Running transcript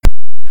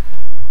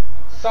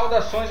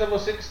Saudações a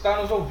você que está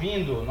nos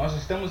ouvindo. Nós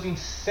estamos em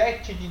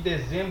 7 de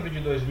dezembro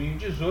de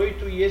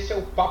 2018 e esse é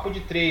o Papo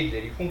de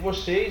Trader. E com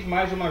vocês,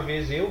 mais uma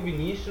vez, eu,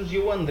 Vinícius e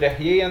o André.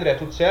 E aí, André,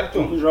 tudo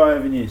certo? Tudo jóia,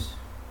 Vinícius.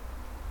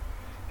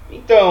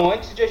 Então,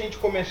 antes de a gente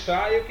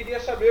começar, eu queria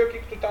saber o que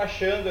tu está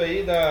achando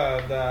aí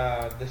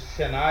desse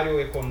cenário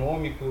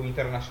econômico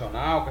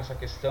internacional, com essa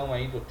questão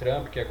aí do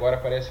Trump, que agora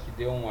parece que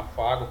deu um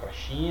afago para a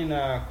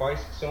China. Quais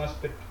são as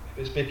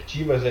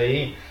perspectivas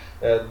aí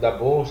da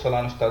Bolsa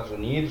lá nos Estados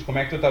Unidos? Como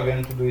é que tu está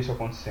vendo tudo isso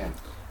acontecendo?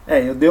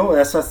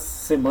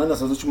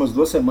 Essas últimas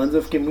 2 semanas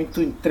eu fiquei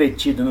muito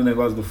entretido no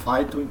negócio do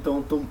Phyton,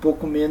 então estou um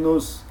pouco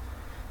menos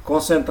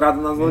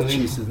concentrado nas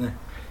notícias, né?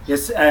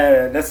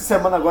 Nessa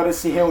semana agora eles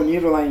se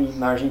reuniram lá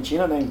na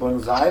Argentina, né, em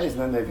Buenos Aires,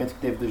 né, no evento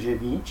que teve do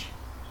G20.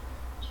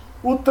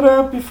 O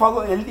Trump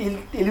falou,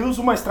 ele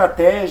usa uma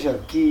estratégia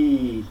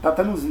que está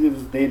até nos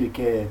livros dele,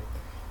 que é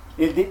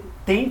ele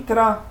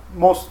tenta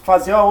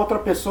fazer a outra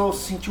pessoa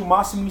se sentir o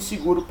máximo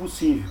inseguro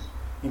possível.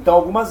 Então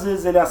algumas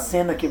vezes ele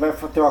acena que vai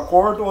ter um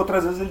acordo,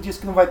 outras vezes ele diz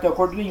que não vai ter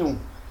acordo nenhum.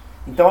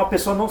 Então a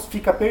pessoa não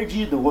fica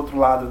perdida, o outro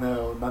lado, né,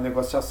 na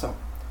negociação.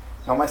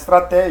 É uma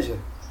estratégia.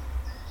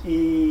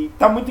 E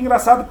tá muito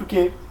engraçado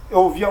porque eu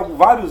ouvi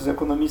vários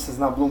economistas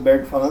na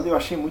Bloomberg falando e eu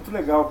achei muito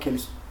legal que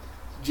eles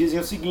dizem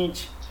o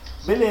seguinte: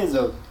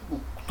 beleza,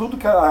 tudo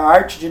que a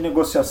arte de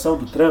negociação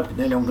do Trump,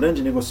 né, ele é um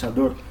grande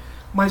negociador,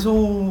 mas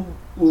o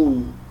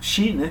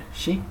Xi, né,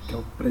 Xi, que é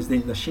o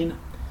presidente da China,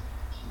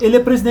 ele é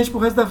presidente pro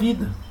resto da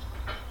vida.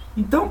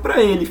 Então, para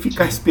ele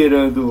ficar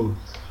esperando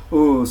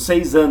os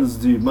 6 anos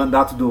de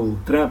mandato do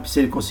Trump, se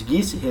ele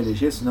conseguisse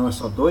reeleger, senão é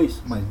só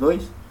 2, mais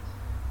 2,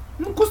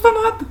 não custa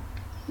nada.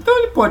 Então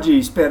ele pode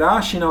esperar,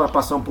 a China vai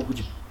passar um pouco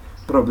de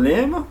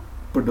problema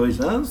por 2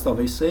 anos,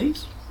 talvez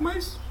 6,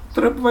 mas o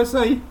Trump vai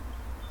sair.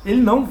 Ele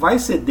não vai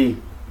ceder,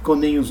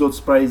 quando nem os outros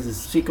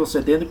países ficam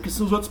cedendo, porque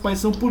os outros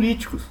países são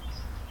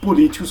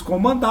políticos com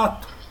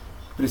mandato,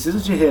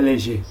 precisam de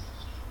reeleger.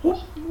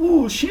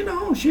 O Xi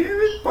não, o Xi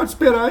pode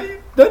esperar e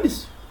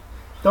dane-se.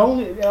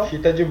 Então Xi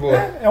tá de boa.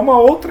 É uma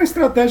outra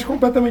estratégia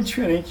completamente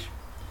diferente.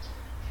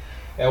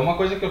 Uma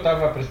coisa que eu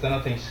estava prestando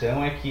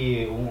atenção é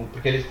que,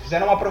 porque eles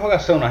fizeram uma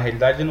prorrogação, na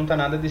realidade não está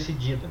nada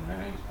decidido,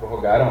 né? Eles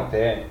prorrogaram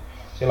até,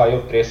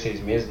 3,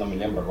 6 meses, não me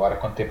lembro agora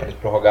quanto tempo eles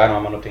prorrogaram a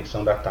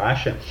manutenção da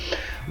taxa,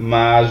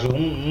 mas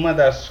uma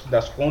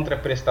das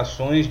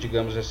contraprestações,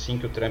 digamos assim,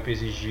 que o Trump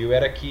exigiu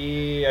era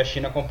que a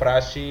China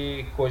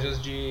comprasse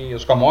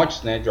os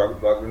commodities, né, do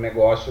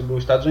agronegócio dos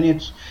Estados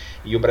Unidos.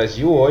 E o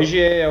Brasil hoje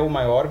é o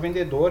maior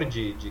vendedor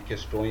de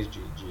questões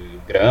de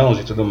grãos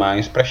e tudo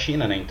mais para a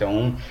China, né?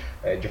 Então,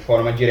 de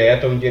forma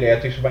direta ou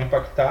indireta, isso vai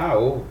impactar,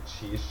 ou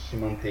se isso se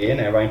manter,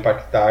 né, vai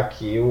impactar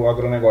aqui o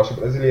agronegócio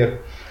brasileiro.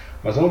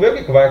 Mas vamos ver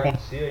o que vai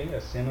acontecer aí,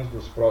 as cenas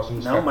dos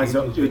próximos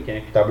capítulos, ver quem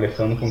é que está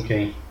blefando com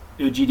quem.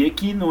 Eu diria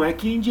que não é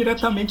que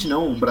indiretamente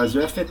não, o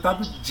Brasil é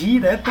afetado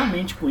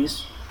diretamente com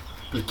isso.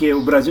 Porque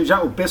o Brasil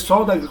o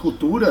pessoal da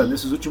agricultura,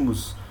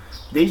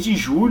 desde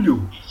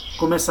julho,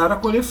 começaram a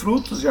colher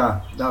frutos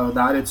já,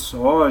 da área de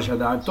soja,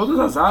 todas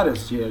as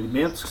áreas de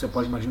alimentos que você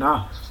pode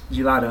imaginar,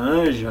 de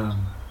laranja,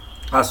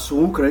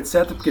 açúcar,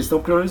 etc., porque estão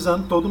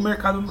priorizando todo o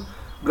mercado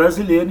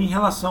brasileiro em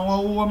relação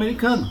ao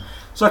americano.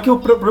 Só que o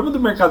problema do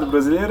mercado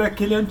brasileiro é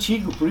aquele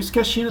antigo, por isso que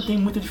a China tem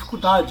muita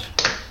dificuldade,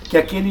 que é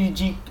aquele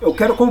de eu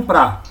quero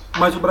comprar,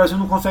 mas o Brasil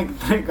não consegue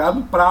entregar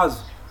no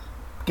prazo,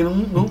 porque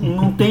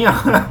não tem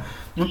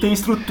não tem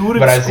estrutura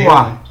Brasil, de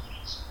escoar,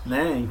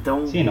 né?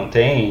 Então, sim, não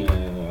tem.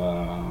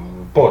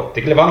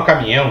 Tem que levar no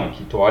caminhão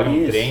aqui, tu olha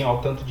um trem, olha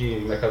o tanto de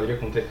mercadoria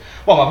com trem.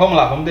 Bom, mas vamos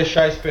lá, vamos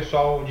deixar esse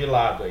pessoal de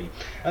lado aí.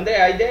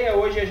 André, a ideia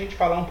hoje é a gente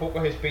falar um pouco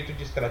a respeito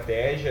de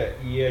estratégia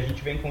e a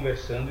gente vem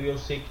conversando e eu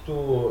sei que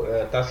tu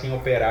tá sem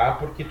operar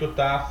porque tu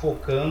tá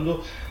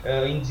focando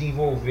em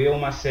desenvolver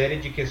uma série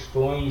de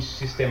questões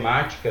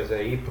sistemáticas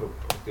aí pro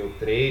teu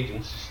trade,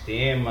 um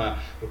sistema,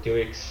 o teu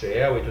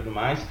Excel e tudo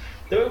mais.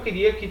 Então eu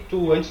queria que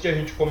tu, antes de a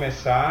gente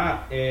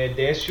começar,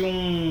 desse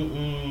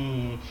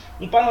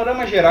um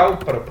panorama geral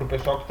para o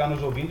pessoal que está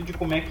nos ouvindo de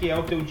como é que é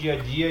o teu dia a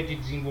dia de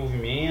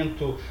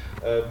desenvolvimento,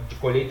 de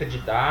colheita de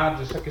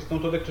dados, essa questão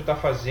toda que tu está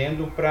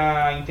fazendo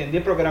para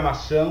entender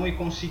programação e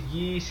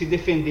conseguir se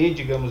defender,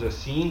 digamos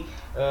assim,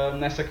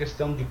 nessa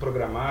questão de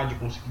programar, de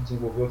conseguir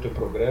desenvolver o teu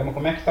programa.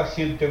 Como é que está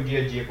sendo o teu dia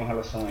a dia com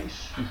relação a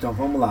isso? Então,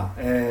 vamos lá.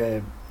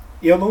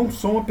 Eu não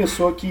sou uma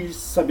pessoa que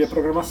sabia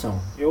programação.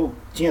 Eu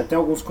tinha até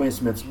alguns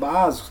conhecimentos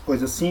básicos,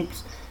 coisas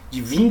simples,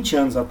 de 20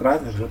 anos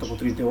atrás, né, eu já estou com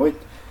 38.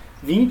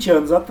 20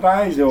 anos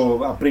atrás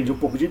eu aprendi um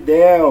pouco de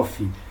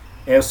Delphi,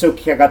 eu sei o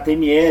que é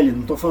HTML,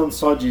 não estou falando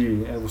só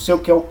de... Eu sei o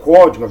que é o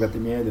código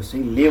HTML, eu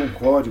sei ler um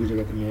código de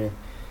HTML.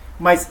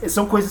 Mas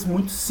são coisas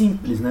muito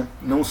simples, né?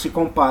 Não se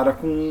compara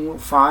com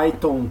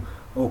Python,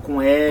 ou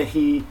com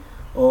R,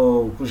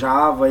 ou com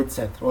Java,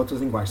 etc. Outras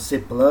linguagens, C++,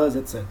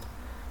 etc.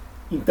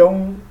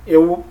 Então,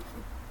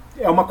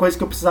 é uma coisa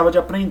que eu precisava de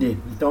aprender.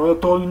 Então eu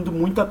estou indo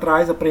muito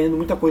atrás, aprendendo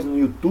muita coisa no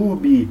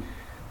YouTube.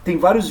 Tem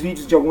vários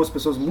vídeos de algumas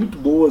pessoas muito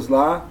boas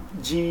lá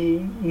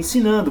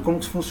ensinando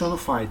como funciona o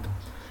Python.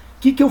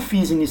 O que eu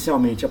fiz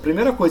inicialmente? A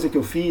primeira coisa que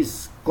eu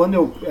fiz, quando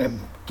eu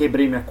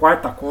quebrei minha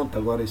quarta conta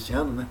agora esse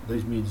ano, né,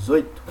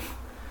 2018,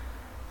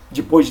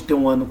 depois de ter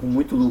um ano com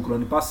muito lucro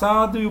ano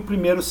passado e o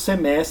primeiro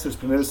semestre, os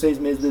primeiros 6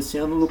 meses desse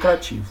ano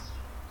lucrativo.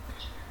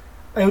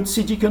 Aí eu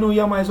decidi que eu não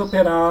ia mais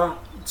operar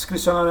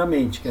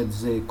discricionariamente, quer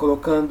dizer,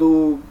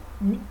 colocando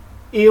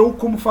eu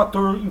como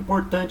fator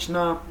importante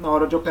na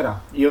hora de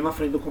operar, eu na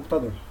frente do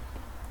computador.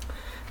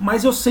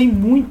 Mas eu sei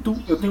muito,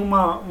 eu tenho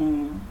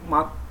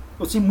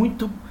eu sei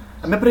muito,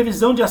 a minha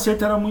previsão de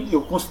acerto era muito,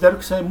 eu considero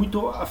que isso é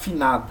muito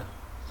afinada,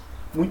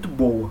 muito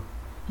boa.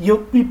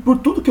 E por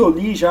tudo que eu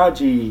li já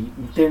em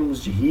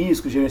termos de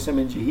risco,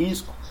 gerenciamento de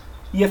risco,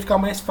 ia ficar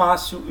mais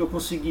fácil eu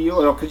conseguir,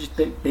 eu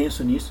acreditei,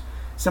 penso nisso,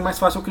 ser mais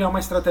fácil eu criar uma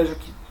estratégia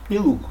que dê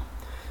lucro.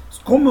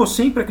 Como eu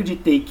sempre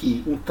acreditei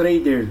que um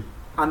trader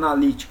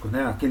analítico,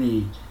 né,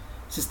 aquele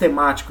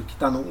sistemático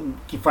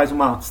que faz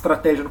uma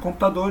estratégia no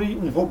computador e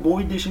um robô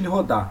e deixa ele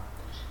rodar.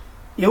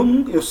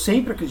 Eu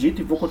sempre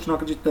acredito e vou continuar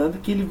acreditando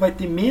que ele vai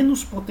ter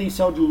menos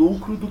potencial de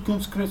lucro do que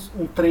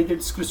um trader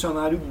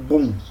discricionário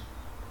bom.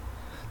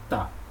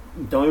 Tá.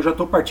 Então eu já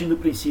estou partindo do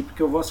princípio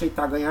que eu vou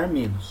aceitar ganhar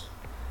menos.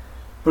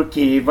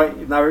 Porque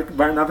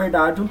na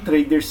verdade um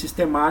trader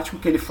sistemático, o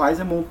que ele faz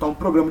é montar um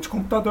programa de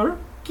computador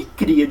que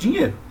cria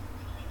dinheiro.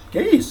 Que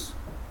é isso.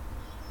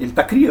 Ele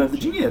está criando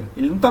dinheiro.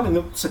 Ele não tá,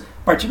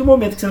 a partir do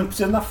momento que você não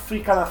precisa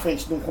ficar na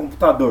frente de um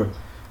computador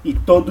e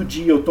todo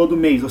dia ou todo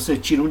mês você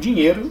tira um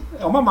dinheiro,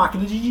 é uma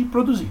máquina de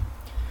produzir.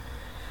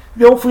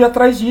 Eu fui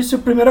atrás disso e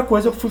a primeira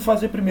coisa eu fui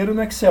fazer primeiro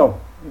no Excel.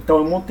 Então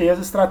eu montei as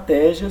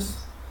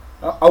estratégias,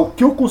 ao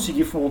que eu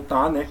consegui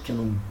montar, né, que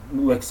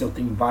no Excel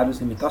tem várias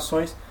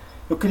limitações,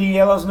 eu criei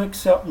elas no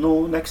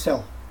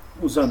Excel,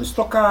 usando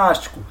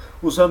estocástico,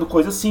 usando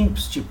coisas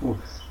simples, tipo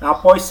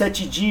após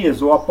 7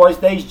 dias, ou após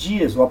 10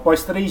 dias, ou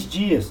após 3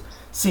 dias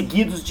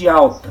seguidos de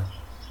alta.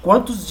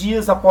 Quantos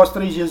dias após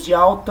 3 dias de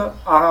alta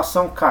a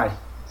ação cai?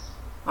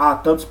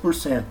 Tantos por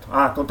cento.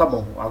 Então tá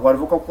bom. Agora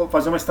eu vou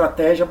fazer uma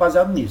estratégia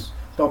baseada nisso.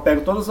 Então eu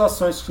pego todas as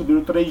ações que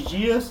subiram 3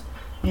 dias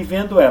e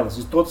vendo elas.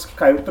 E todas que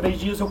caíram 3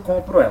 dias eu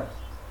compro elas.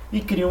 E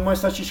crio uma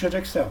estatística de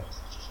Excel.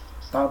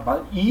 Tá?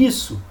 E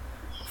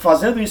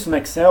fazendo isso no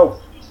Excel,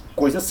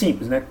 coisa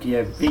simples, né? Que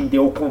é vender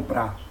ou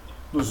comprar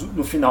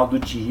no final do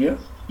dia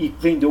e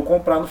vender ou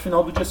comprar no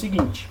final do dia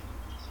seguinte.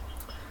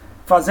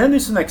 Fazendo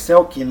isso no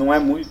Excel, que não é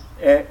muito...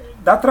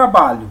 dá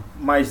trabalho,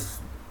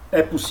 mas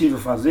é possível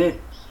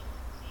fazer,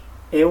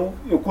 eu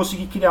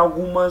consegui criar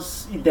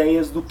algumas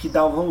ideias do que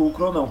davam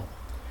lucro ou não.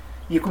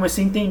 E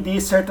comecei a entender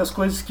certas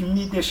coisas que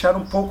me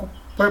deixaram um pouco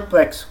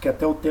perplexo, que é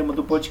até o tema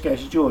do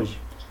podcast de hoje.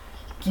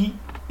 Que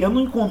eu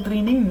não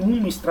encontrei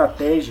nenhuma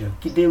estratégia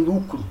que dê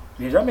lucro.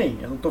 Veja bem,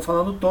 eu não estou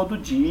falando todo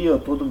dia ou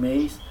todo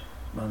mês,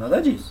 não,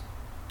 nada disso.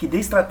 Que dê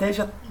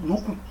estratégia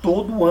lucro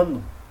todo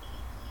ano.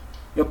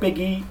 Eu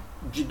peguei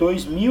de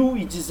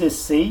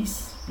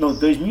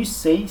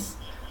 2006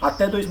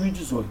 até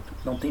 2018.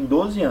 Então tem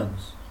 12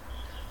 anos.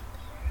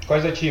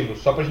 Quais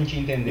ativos? Só pra gente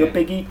entender. Eu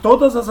peguei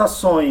todas as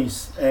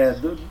ações,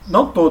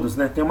 não todas,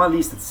 né? Tem uma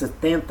lista de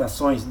 70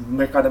 ações do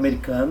mercado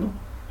americano,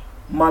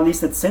 uma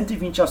lista de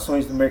 120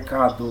 ações do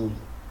mercado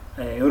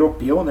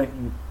europeu, né?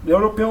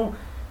 Europeu,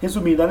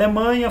 resumindo,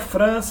 Alemanha,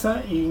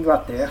 França e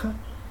Inglaterra,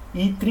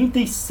 e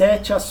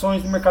 37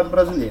 ações do mercado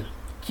brasileiro,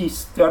 que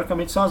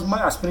teoricamente são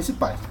as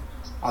principais, né?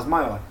 As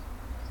maiores.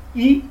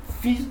 E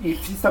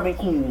fiz também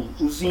com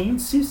os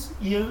índices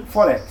e o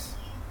Forex.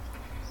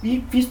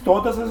 E fiz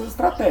todas as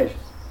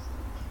estratégias.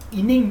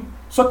 E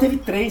só teve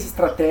 3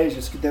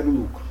 estratégias que deram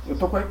lucro. Eu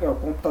estou com o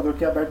computador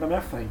aqui aberto na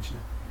minha frente, né?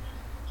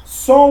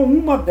 Só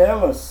uma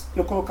delas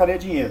eu colocaria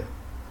dinheiro,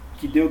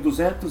 que deu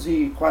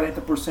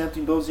 240%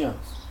 em 12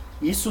 anos.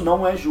 Isso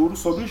não é juros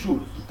sobre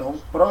juros. Então,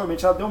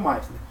 provavelmente ela deu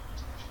mais, né?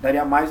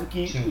 Daria mais do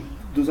que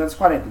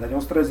 240, daria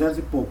uns 300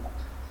 e pouco.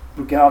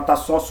 Porque ela está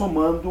só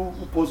somando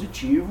o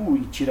positivo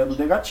e tirando o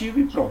negativo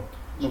e pronto.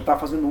 Não está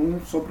fazendo um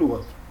sobre o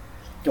outro,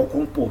 que é o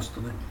composto,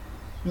 né?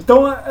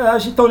 Então a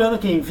gente está olhando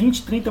aqui em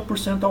 20,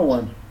 30% ao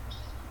ano.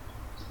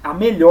 A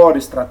melhor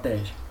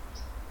estratégia.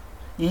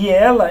 E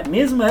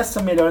mesmo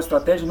essa melhor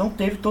estratégia, não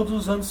teve todos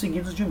os anos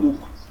seguidos de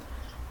lucro.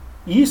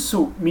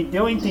 Isso me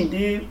deu a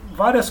entender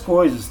várias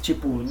coisas.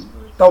 Tipo,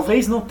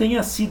 talvez não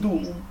tenha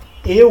sido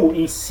eu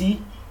em si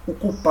o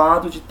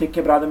culpado de ter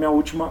quebrado a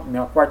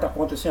minha quarta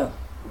conta esse ano.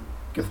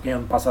 Porque eu fiquei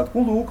ano passado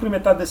com lucro e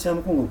metade desse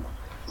ano com lucro.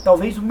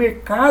 Talvez o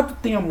mercado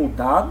tenha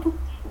mudado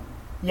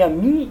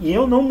e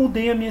eu não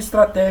mudei a minha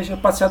estratégia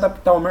para se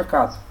adaptar ao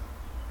mercado.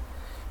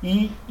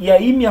 E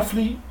aí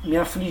me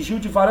afligiu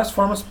de várias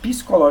formas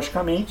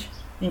psicologicamente,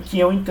 em que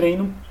eu entrei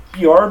no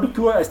pior do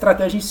que a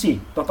estratégia em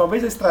si. Então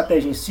talvez a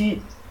estratégia em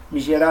si me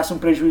gerasse um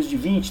prejuízo de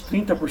 20%,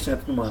 30%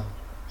 no ano.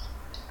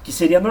 Que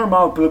seria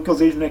normal, pelo que eu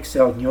vejo no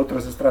Excel, em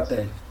outras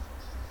estratégias.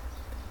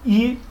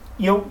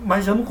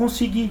 Mas eu não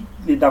consegui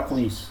lidar com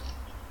isso.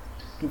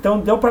 Então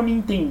deu para mim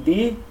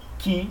entender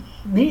que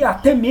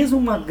até mesmo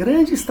uma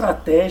grande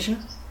estratégia,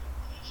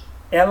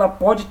 ela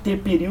pode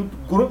ter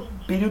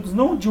períodos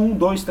não de 1,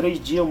 2, 3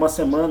 dias, uma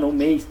semana, um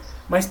mês,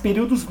 mas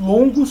períodos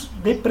longos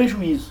de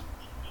prejuízo.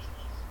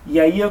 E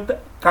aí eu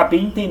acabei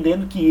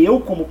entendendo que eu,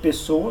 como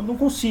pessoa, não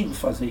consigo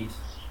fazer isso.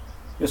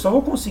 Eu só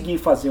vou conseguir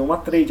fazer uma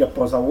trade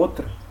após a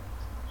outra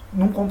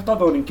num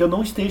computador em que eu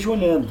não esteja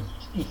olhando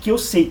e que eu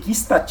sei que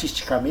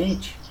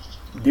estatisticamente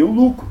deu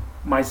lucro.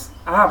 Mas,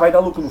 vai dar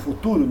lucro no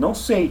futuro? Não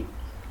sei.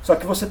 Só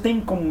que você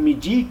tem como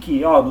medir que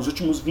nos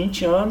últimos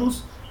 20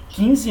 anos,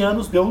 15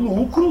 anos deu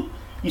lucro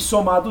e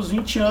somados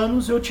 20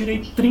 anos eu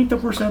tirei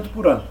 30%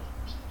 por ano.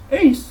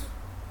 É isso.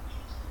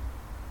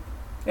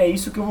 É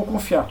isso que eu vou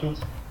confiar.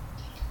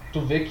 Tu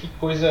vê que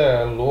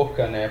coisa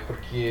louca, né?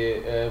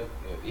 Porque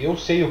eu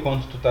sei o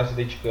quanto tu tá se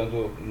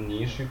dedicando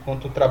nisso e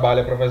quanto tu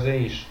trabalha para fazer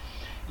isso.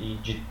 E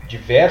de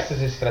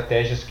diversas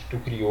estratégias que tu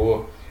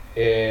criou,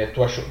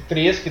 tu achou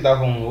 3 que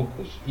davam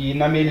lucros, e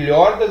na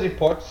melhor das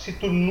hipóteses, se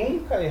tu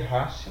nunca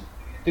errasse,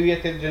 tu ia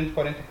ter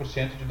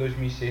 240% de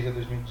 2006 a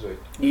 2018.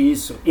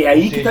 Isso, e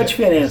aí que tá a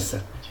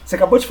diferença. Você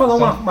acabou de falar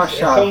uma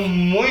chave. São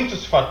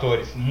muitos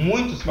fatores.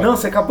 Não,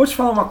 você acabou de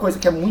falar uma coisa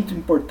que é muito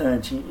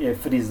importante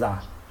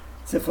frisar.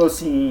 Você falou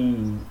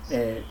assim,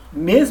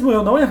 mesmo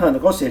eu não errando,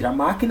 ou seja, a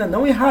máquina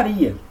não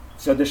erraria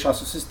se eu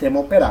deixasse o sistema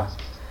operar.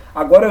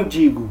 Agora eu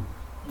digo,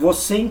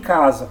 você em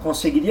casa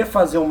conseguiria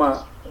fazer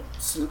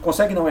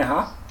consegue não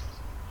errar?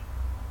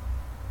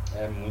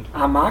 É muito bom.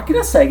 A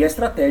máquina segue a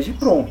estratégia e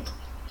pronto.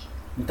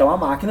 Então a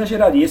máquina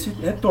geraria esse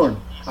retorno.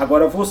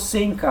 Agora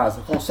você em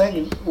casa,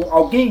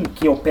 alguém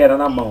que opera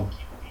na mão,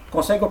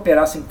 consegue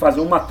operar sem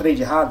fazer uma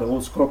trade errada? Ou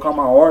se colocar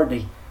uma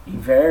ordem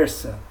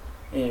inversa,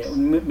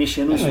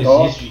 mexer no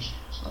stop?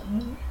 Existe.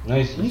 Não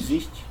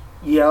existe.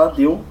 E ela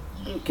deu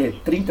o quê?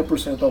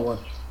 30% ao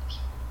ano.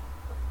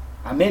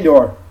 A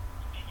melhor.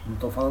 Não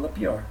estou falando a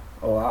pior.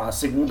 Ou a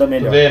segunda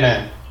melhor. Tu vê,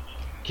 né?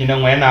 Que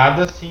não é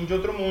nada assim de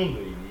outro mundo.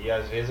 E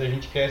às vezes a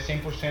gente quer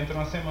 100%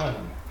 na semana.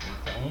 Né?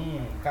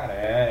 Então, cara,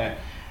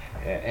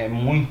 é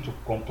muito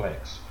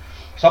complexo.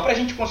 Só pra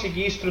gente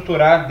conseguir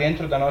estruturar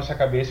dentro da nossa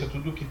cabeça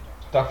tudo que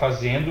tu tá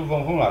fazendo,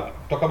 vamos lá.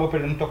 Tu acabou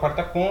perdendo tua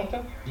quarta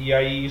conta, e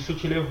aí isso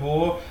te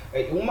levou...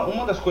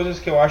 Uma das coisas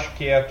que eu acho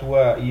que é a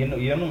tua...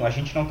 a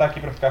gente não tá aqui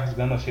pra ficar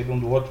rasgando a seda um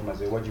do outro,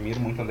 mas eu admiro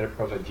muito o André por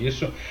causa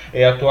disso,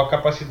 é a tua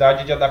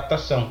capacidade de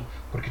adaptação.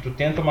 Porque tu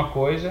tenta uma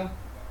coisa,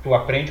 tu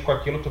aprende com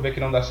aquilo, tu vê que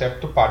não dá certo,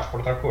 tu parte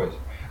por outra coisa.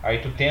 Aí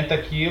tu tenta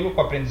aquilo,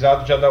 com o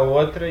aprendizado já dá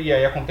outra, e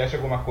aí acontece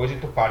alguma coisa e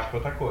tu parte para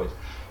outra coisa.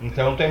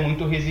 Então tu é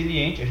muito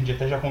resiliente, a gente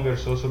até já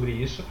conversou sobre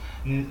isso,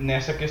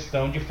 nessa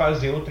questão de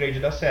fazer o trade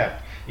dar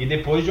certo. E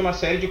depois de uma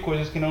série de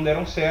coisas que não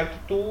deram certo,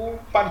 tu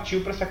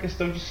partiu para essa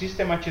questão de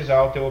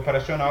sistematizar o teu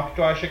operacional, que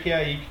tu acha que é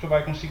aí que tu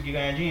vai conseguir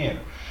ganhar dinheiro.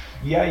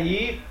 E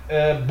aí,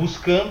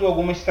 buscando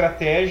alguma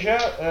estratégia,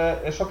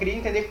 eu só queria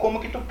entender como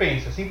que tu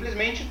pensa.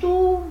 Simplesmente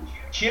tu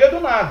tira do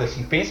nada,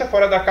 assim, pensa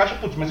fora da caixa,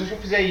 putz, mas e se eu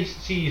fizer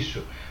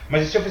isso?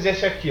 Mas e se eu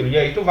fizesse aquilo? E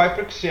aí tu vai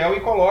para o Excel e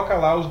coloca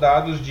lá os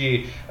dados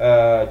de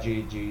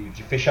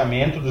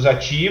fechamento dos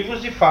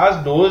ativos e faz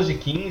 12,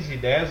 15,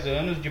 10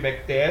 anos de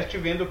backtest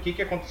vendo o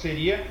que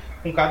aconteceria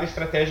com cada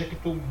estratégia que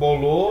tu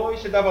bolou e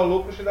se dava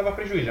lucro ou se dava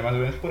prejuízo. É mais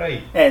ou menos por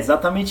aí. É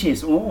exatamente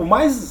isso. O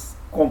mais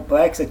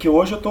complexo é que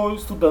hoje eu estou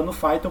estudando o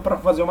Python para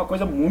fazer uma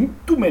coisa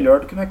muito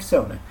melhor do que no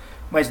Excel, né?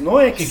 Mas no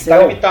Excel... Está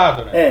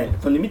limitado, né?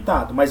 Estou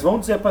limitado. Mas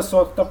vamos dizer para a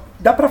pessoa,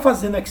 dá para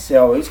fazer no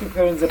Excel, é isso que eu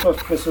quero dizer para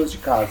as pessoas de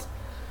casa.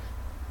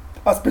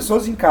 As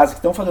pessoas em casa que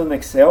estão fazendo no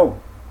Excel,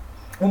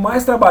 o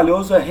mais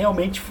trabalhoso é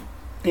realmente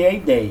ter a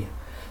ideia.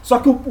 Só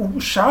que o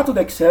chato do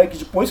Excel é que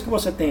depois que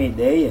você tem a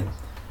ideia,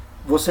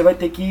 você vai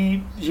ter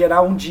que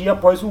gerar um dia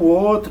após o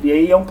outro, e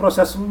aí é um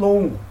processo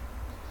longo.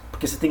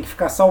 Porque você tem que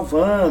ficar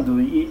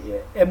salvando, e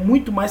é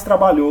muito mais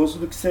trabalhoso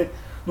do que você,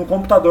 no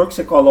computador que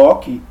você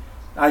coloque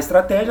a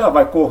estratégia, ela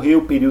vai correr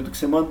o período que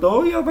você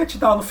mandou e ela vai te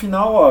dar no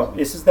final,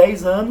 esses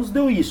 10 anos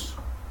deu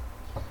isso.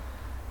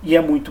 E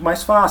é muito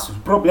mais fácil. O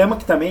problema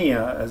que também,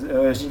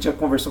 a gente já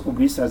conversou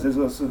com isso, às vezes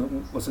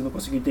você não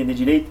conseguiu entender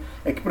direito,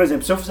 é que, por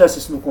exemplo, se eu fizesse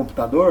isso no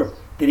computador,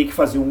 teria que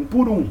fazer um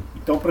por um.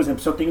 Então, por exemplo,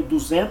 se eu tenho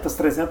 200,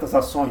 300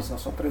 ações,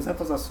 são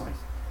 300 ações,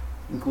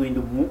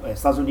 incluindo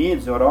Estados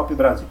Unidos, Europa e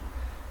Brasil.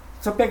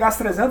 Se eu pegar as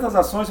 300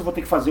 ações, eu vou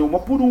ter que fazer uma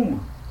por uma,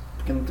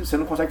 porque você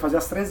não consegue fazer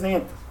as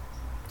 300.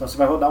 Então você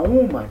vai rodar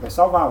uma, vai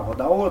salvar, vai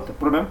rodar outra. O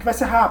problema é que vai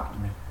ser rápido,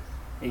 né?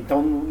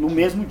 Então, no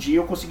mesmo dia,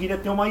 eu conseguiria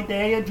ter uma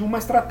ideia de uma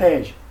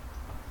estratégia.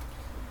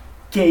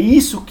 Que é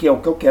isso que é o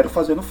que eu quero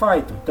fazer no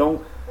Python. Então,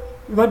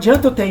 não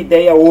adianta eu ter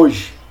ideia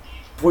hoje.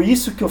 Foi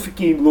isso que eu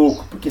fiquei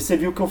louco, porque você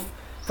viu que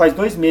faz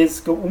 2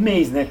 meses, um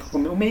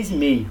mês e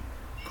meio,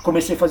 que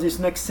comecei a fazer isso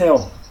no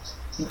Excel.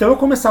 Então eu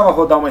começava a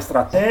rodar uma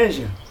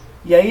estratégia,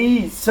 e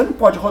aí você não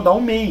pode rodar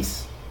um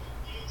mês.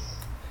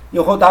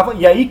 Eu rodava,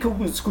 e aí que eu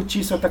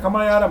discuti isso até com a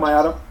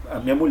Mayara, a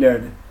minha mulher,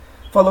 né?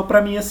 Falou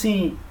pra mim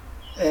assim,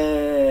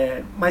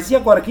 mas e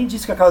agora, quem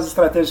disse que aquelas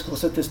estratégias que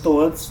você testou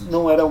antes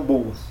não eram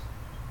boas?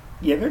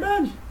 E é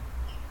verdade.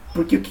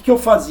 Porque o que eu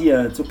fazia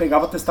antes? Eu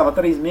pegava, testava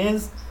 3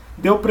 meses,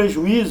 deu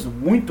prejuízo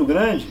muito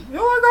grande,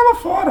 eu largava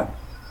fora.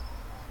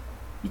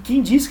 E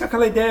quem disse que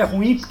aquela ideia é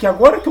ruim? Porque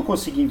agora que eu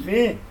consegui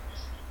ver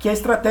que a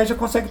estratégia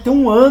consegue ter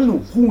um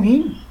ano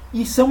ruim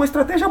e ser uma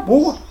estratégia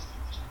boa.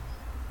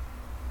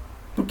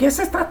 Porque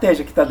essa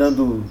estratégia que está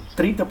dando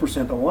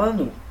 30% ao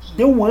ano,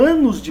 deu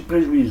anos de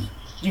prejuízo,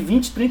 de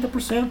 20%,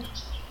 30%.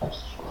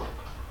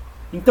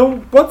 Então,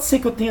 pode ser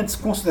que eu tenha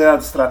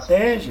desconsiderado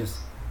estratégias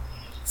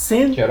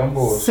sem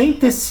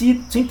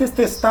ter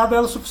testado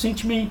elas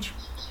suficientemente.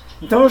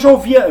 Então, eu já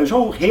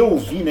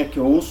reouvi, né, que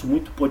eu ouço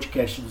muito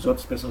podcast das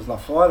outras pessoas lá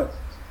fora,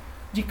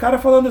 de cara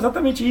falando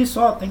exatamente isso,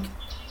 tem que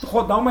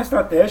rodar uma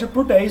estratégia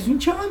por 10,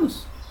 20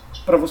 anos,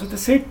 para você ter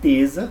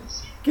certeza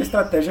que a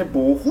estratégia é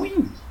boa ou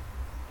ruim,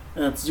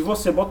 antes de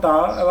você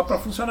botar ela para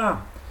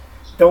funcionar.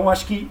 Então,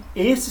 acho que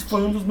esse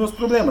foi um dos meus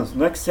problemas.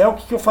 No Excel, o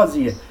que eu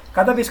fazia?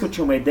 Cada vez que eu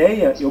tinha uma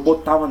ideia, eu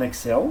botava no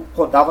Excel,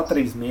 rodava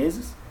 3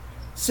 meses.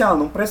 Se ela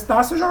não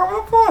prestasse, eu jogava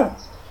ela fora.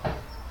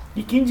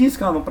 E quem disse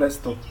que ela não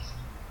prestou?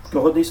 Porque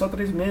eu rodei só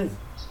 3 meses.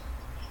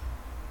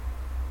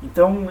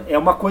 Então, é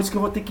uma coisa que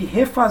eu vou ter que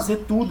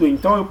refazer tudo.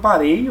 Então, eu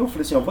parei, eu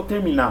falei assim, eu vou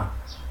terminar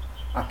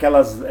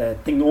aquelas...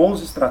 tem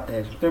 11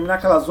 estratégias. Vou terminar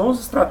aquelas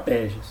 11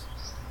 estratégias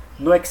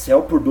no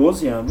Excel por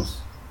 12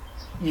 anos.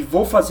 E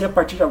vou fazer a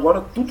partir de agora,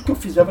 tudo que eu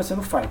fizer vai ser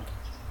no Python.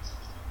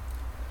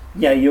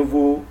 E aí eu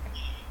vou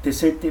ter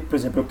certeza, por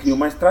exemplo, eu crio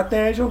uma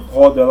estratégia,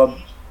 rodo ela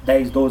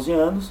 10, 12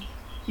 anos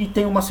e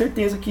tenho uma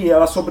certeza que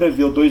ela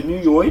sobreviveu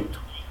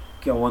 2008,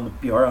 que é o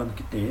pior ano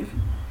que teve,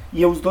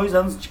 e os 2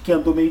 anos que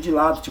andou meio de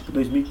lado, tipo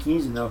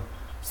 2015, né? Os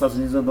Estados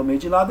Unidos andou meio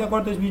de lado, e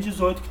agora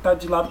 2018 que está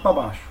de lado para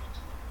baixo.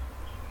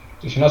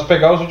 E se nós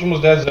pegar os últimos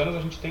 10 anos,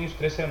 a gente tem os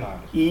 3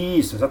 cenários.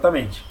 Isso,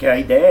 exatamente. Que a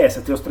ideia é essa,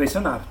 ter os 3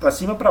 cenários, para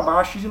cima, para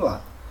baixo e de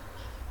lado.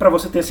 Para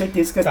você ter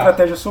certeza que a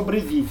estratégia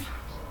sobrevive.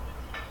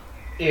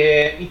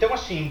 Então,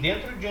 assim,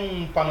 dentro de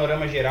um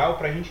panorama geral,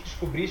 para a gente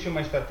descobrir se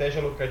uma estratégia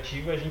é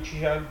lucrativa, a gente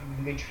já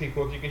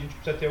identificou aqui que a gente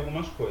precisa ter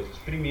algumas coisas.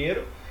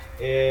 Primeiro,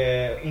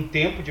 um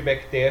tempo de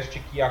backtest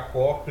que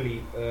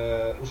acople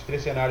os 3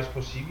 cenários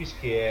possíveis,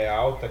 que é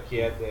alta,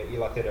 queda e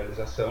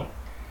lateralização.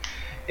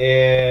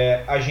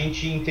 A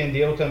gente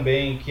entendeu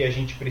também que a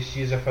gente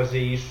precisa fazer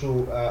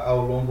isso ao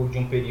longo de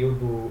um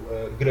período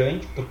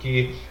grande,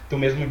 porque tu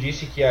mesmo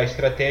disse que a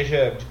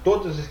estratégia, de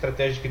todas as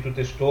estratégias que tu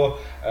testou,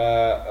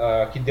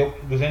 que deu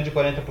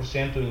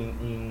 240%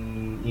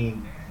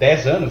 em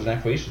 10 anos, né?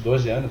 Foi isso?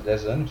 12 anos,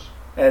 10 anos?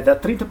 Dá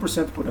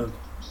 30% por ano.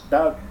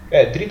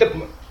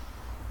 30%.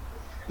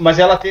 Mas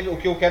ela teve, o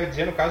que eu quero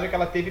dizer no caso é que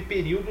ela teve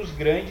períodos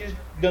grandes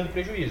dando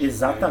prejuízo.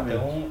 Exatamente.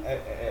 Né? Então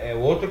é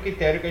outro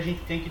critério que a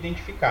gente tem que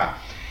identificar.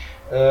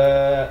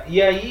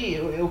 E aí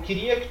eu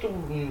queria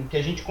que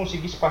a gente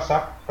conseguisse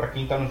passar para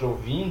quem está nos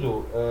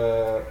ouvindo,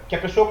 que a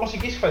pessoa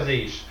conseguisse fazer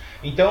isso.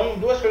 Então,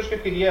 2 coisas que eu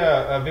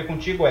queria ver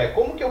contigo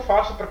como que eu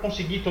faço para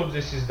conseguir todos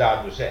esses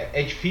dados?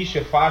 É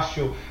difícil, é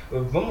fácil?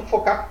 Vamos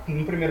focar,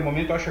 no primeiro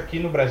momento, eu acho aqui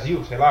no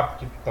Brasil, sei lá,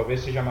 porque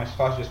talvez seja mais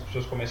fácil as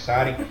pessoas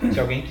começarem, se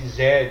alguém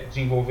quiser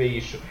desenvolver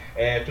isso.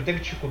 Tu teve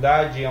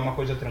dificuldade? É uma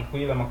coisa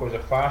tranquila, é uma coisa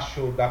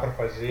fácil? Dá para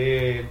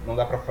fazer? Não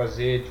dá para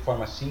fazer de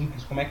forma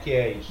simples? Como é que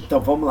é isso? Então,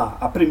 vamos lá.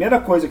 A primeira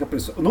coisa que a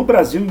pessoa... No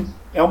Brasil,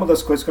 é uma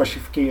das coisas que eu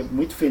fiquei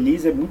muito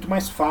feliz, é muito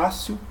mais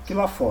fácil que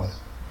lá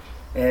fora.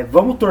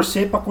 Vamos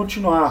torcer para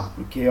continuar,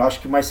 porque eu acho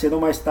que mais cedo ou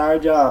mais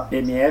tarde a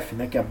BMF,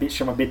 né, que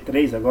chama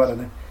B3 agora,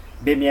 né,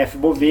 BMF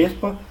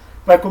Bovespa,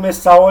 vai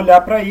começar a olhar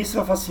para isso e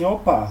vai falar assim,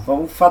 opa,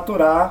 vamos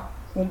faturar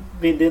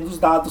vendendo os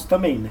dados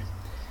também, né?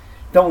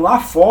 Então lá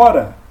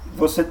fora,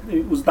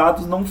 os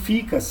dados não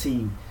ficam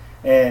assim,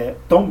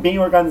 tão bem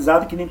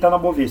organizados que nem está na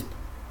Bovespa.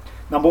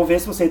 Na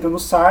Bovespa você entra no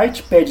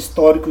site, pede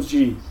históricos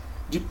de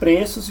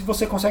preços e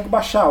você consegue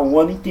baixar o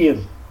ano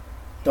inteiro.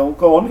 Então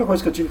a única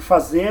coisa que eu tive que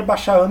fazer é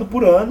baixar ano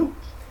por ano.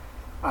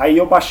 Aí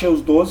eu baixei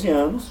os 12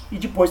 anos e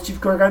depois tive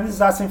que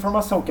organizar essa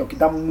informação, que é o que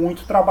dá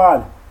muito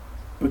trabalho.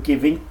 Porque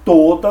vem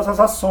todas as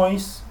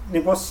ações,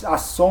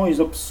 ações,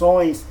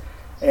 opções,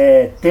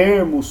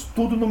 termos,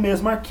 tudo no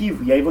mesmo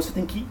arquivo. E aí você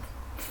tem que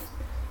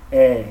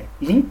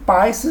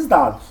limpar esses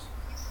dados.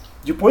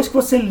 Depois que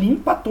você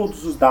limpa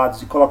todos os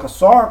dados e coloca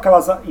só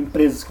aquelas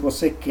empresas que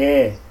você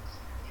quer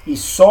e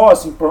só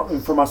as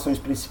informações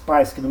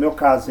principais, que no meu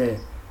caso é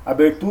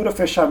abertura,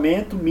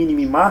 fechamento, mínimo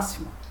e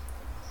máximo,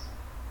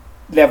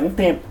 leva um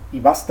tempo, e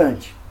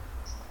bastante.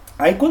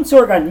 Aí quando você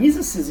organiza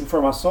essas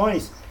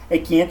informações, é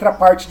que entra a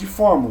parte de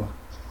fórmula.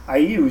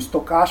 Aí o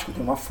estocástico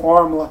tem uma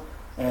fórmula,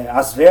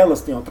 as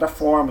velas tem outra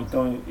fórmula,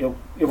 então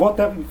eu vou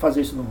até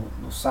fazer isso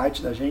no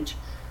site da gente.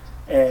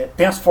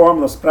 Tem as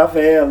fórmulas para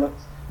vela,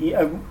 e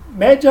a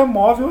média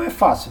móvel é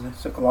fácil, né?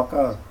 Você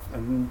coloca,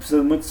 não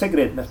precisa muito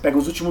segredo, né? Você pega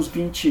os últimos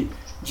 20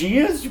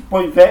 dias,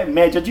 depois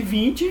média de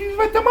 20 e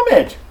vai ter uma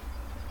média.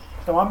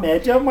 Então a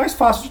média é a mais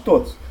fácil de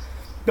todos.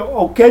 Então,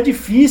 o que é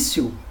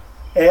difícil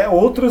é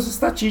outras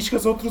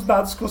estatísticas, outros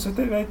dados que você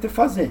vai ter que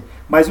fazer.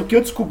 Mas o que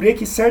eu descobri é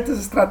que certas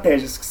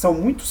estratégias que são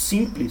muito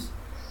simples,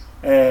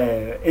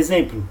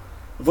 exemplo,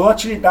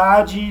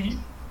 volatilidade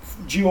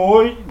de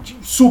hoje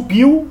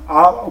subiu,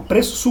 o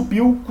preço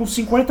subiu com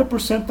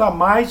 50% a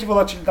mais de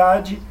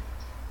volatilidade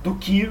do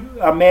que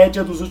a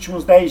média dos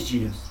últimos 10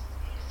 dias.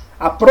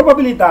 A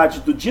probabilidade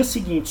do dia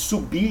seguinte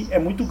subir é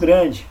muito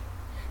grande.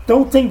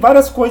 Então tem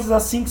várias coisas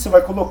assim que você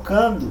vai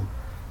colocando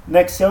no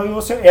Excel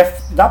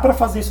e dá para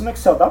fazer isso no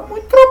Excel. Dá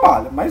muito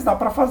trabalho, mas dá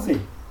para fazer.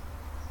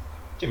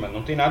 Sim, mas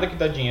não tem nada que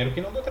dá dinheiro que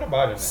não dá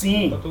trabalho, né?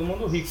 Sim. Tá todo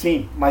mundo rico.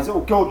 Sim, mas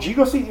o que eu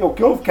digo assim, o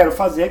que eu quero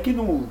fazer é que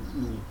no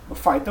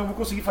Python eu vou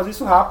conseguir fazer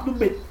isso rápido,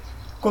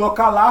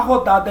 colocar lá,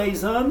 rodar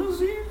 10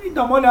 anos e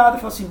dar uma olhada,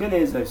 falar assim,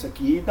 beleza, isso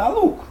aqui dá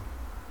lucro,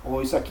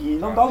 ou isso aqui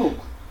não dá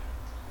lucro.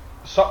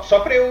 Só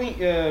para eu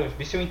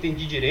ver se eu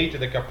entendi direito,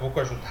 daqui a pouco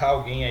ajudar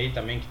alguém aí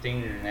também que tem,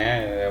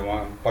 né,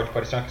 pode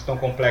parecer uma questão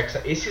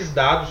complexa. Esses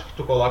dados que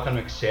tu coloca no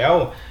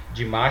Excel,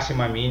 de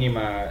máxima,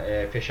 mínima,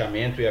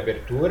 fechamento e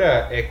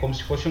abertura, é como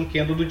se fosse um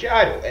candle do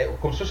diário. É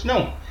como se fosse,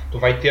 não, tu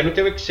vai ter no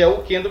teu Excel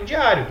o candle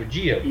diário, do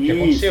dia, o que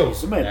aconteceu.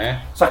 Isso mesmo.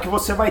 Né? Só que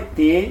você vai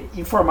ter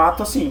em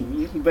formato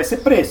assim, vai ser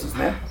preços,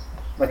 né?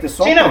 Vai ter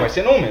só Sim, não, vai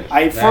ser números.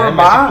 Aí né?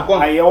 formar,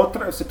 aí é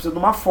outra, você precisa de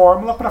uma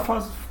fórmula para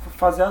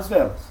fazer as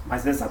velas,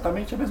 mas é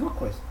exatamente a mesma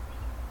coisa.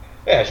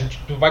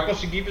 Tu vai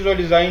conseguir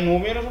visualizar em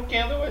números o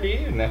candle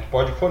ali, né? Tu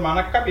pode formar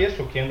na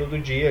cabeça o candle do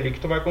dia ali que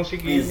tu vai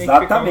conseguir.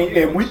 Exatamente,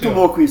 é muito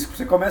louco isso.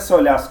 Você começa a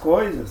olhar as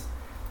coisas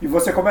e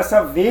você começa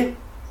a ver,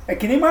 é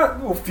que nem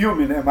o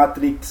filme, né,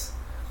 Matrix.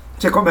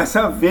 Você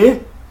começa a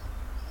ver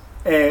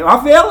a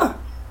vela,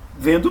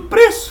 vendo o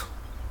preço.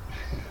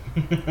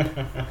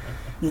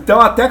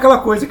 Então até aquela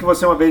coisa que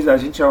você uma vez, a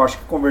gente eu acho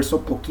que conversou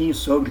um pouquinho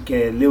sobre, que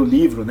é ler o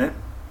livro, né?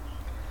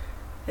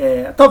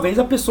 Talvez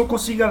a pessoa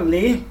consiga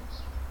ler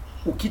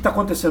o que está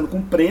acontecendo com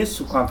o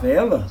preço, com a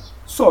vela,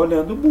 só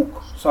olhando o book,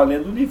 só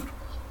lendo o livro.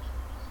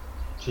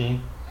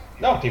 Sim.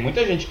 Não, tem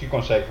muita gente que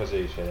consegue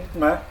fazer isso.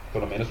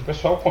 Pelo menos o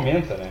pessoal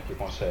comenta, né, que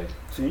consegue.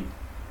 Sim.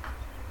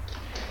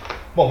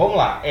 Bom, vamos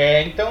lá.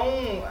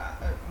 Então,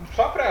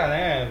 só para,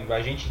 né, a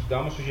gente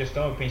dar uma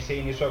sugestão, eu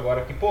pensei nisso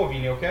agora, que, pô,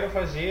 Vini, eu quero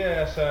fazer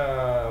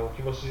o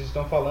que vocês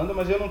estão falando,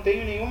 mas eu não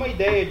tenho nenhuma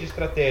ideia de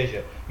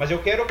estratégia. Mas eu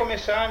quero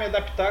começar a me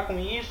adaptar com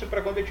isso,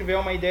 para quando eu tiver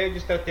uma ideia de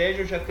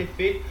estratégia, eu já ter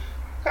feito.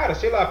 Cara,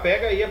 sei lá,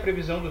 pega aí a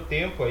previsão do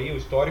tempo, aí, o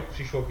histórico,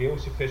 se choveu,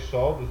 se fez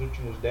sol dos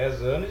últimos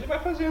 10 anos e vai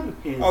fazendo.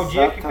 Ao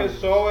dia que fez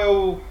sol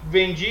eu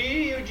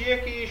vendi e o dia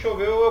que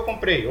choveu eu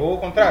comprei. Ou ao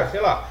contrário,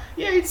 sei lá.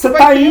 E aí você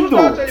tá indo,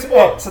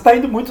 você tá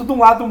indo muito de um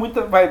lado,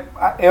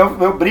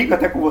 eu brigo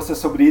até com você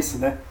sobre isso,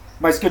 né?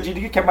 Mas que eu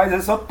diria que é mais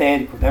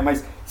esotérico, né?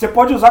 Mas você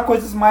pode usar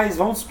coisas mais,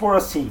 vamos supor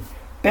assim,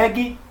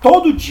 pegue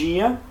todo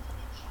dia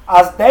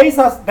as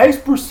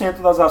 10%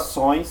 das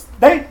ações,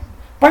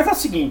 faz o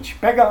seguinte,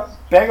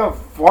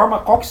 forma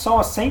quais são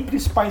as 100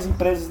 principais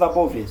empresas da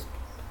Bovespa.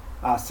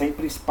 As 100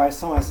 principais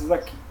são essas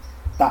aqui.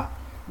 Tá.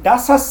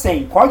 Dessas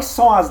 100, quais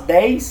são as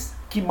 10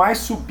 que mais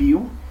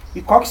subiu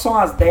e quais são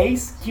as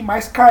 10 que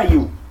mais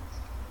caiu?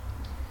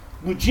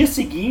 No dia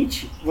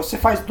seguinte, você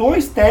faz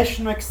 2 testes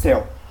no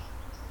Excel.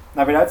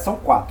 Na verdade são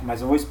 4,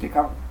 mas eu vou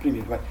explicar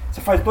primeiro. Você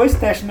faz 2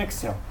 testes no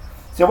Excel.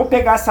 Se eu vou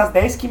pegar essas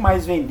 10 que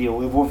mais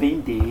vendeu, eu vou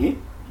vender.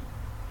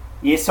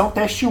 E esse é um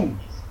teste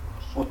 1.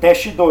 O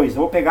teste 2,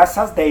 eu vou pegar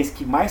essas 10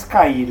 que mais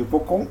caíram, eu vou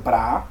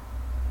comprar.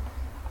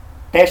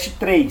 Teste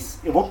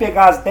 3, eu vou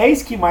pegar as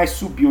 10 que mais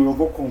subiu, eu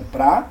vou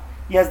comprar.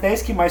 E as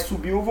 10 que mais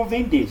subiu, eu vou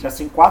vender. Já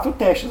são 4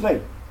 testes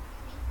aí.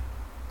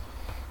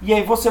 E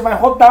aí você vai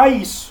rodar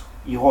isso.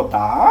 E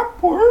rodar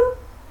por...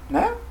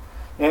 né?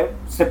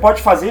 Você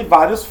pode fazer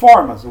várias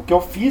formas. O que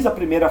eu fiz, a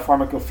primeira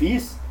forma que eu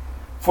fiz,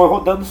 foi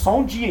rodando só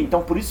um dia.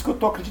 Então por isso que eu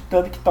estou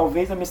acreditando que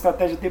talvez a minha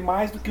estratégia dê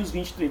mais do que os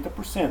 20,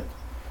 30%.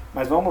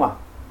 Mas vamos lá.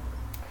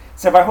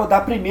 Você vai rodar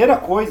a primeira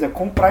coisa,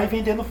 comprar e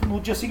vender no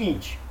dia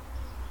seguinte.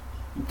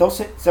 Então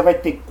você vai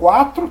ter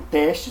 4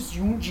 testes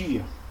de um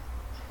dia.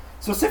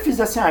 Se você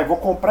fizer assim, eu vou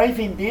comprar e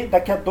vender,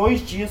 daqui a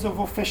 2 dias eu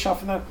vou fechar.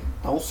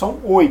 Então são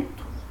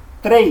 8.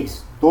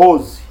 3,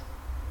 12.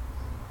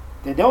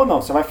 Entendeu ou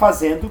não? Você vai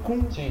fazendo com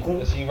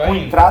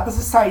entradas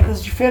e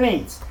saídas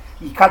diferentes.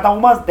 E cada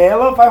uma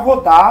delas vai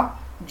rodar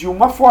de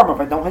uma forma,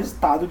 vai dar um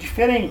resultado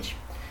diferente.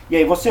 E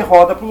aí você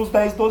roda pelos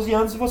 10, 12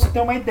 anos e você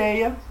tem uma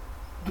ideia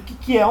do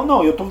que é ou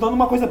não. Eu estou dando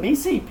uma coisa bem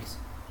simples,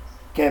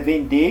 que é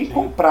vender e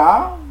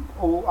comprar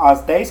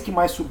as 10 que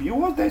mais subiu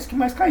ou as 10 que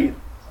mais caíram.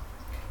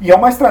 E é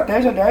uma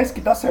estratégia, aliás, que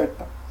dá certo.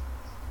 Tá?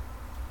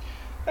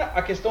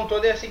 A questão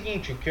toda é a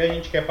seguinte, o que a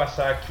gente quer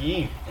passar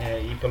aqui,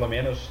 e pelo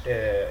menos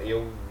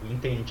eu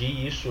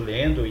entendi isso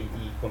lendo e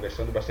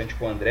conversando bastante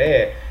com o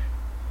André,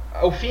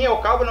 ao fim e ao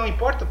cabo não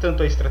importa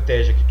tanto a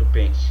estratégia que tu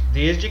pense,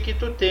 desde que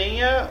tu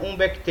tenha um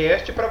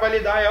backtest para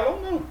validar ela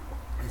ou não.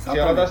 Exatamente. Se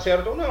ela dá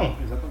certo ou não.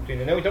 Exatamente.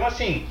 Entendeu? Então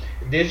assim,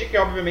 desde que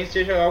obviamente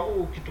seja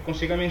algo que tu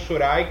consiga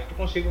mensurar e que tu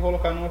consiga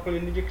colocar numa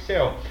planilha de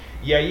Excel.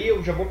 E aí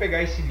eu já vou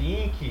pegar esse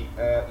link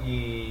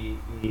e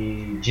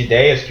de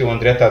ideias que o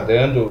André está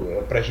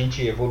dando para a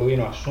gente evoluir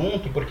no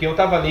assunto, porque eu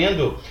estava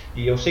lendo,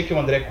 e eu sei que o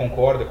André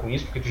concorda com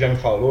isso, porque tu já me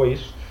falou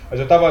isso, mas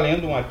eu estava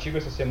lendo um artigo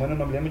essa semana,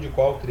 não me lembro de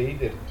qual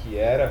trader que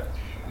era,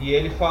 e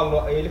ele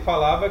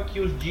falava que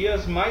os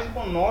dias mais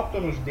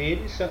monótonos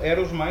deles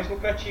eram os mais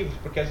lucrativos,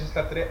 porque as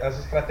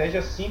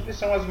estratégias simples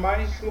são as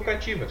mais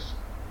lucrativas.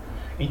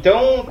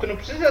 Então, tu não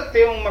precisa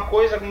ter uma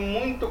coisa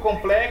muito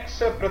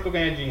complexa para tu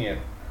ganhar dinheiro.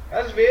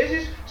 Às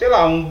vezes, sei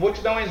lá, vou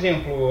te dar um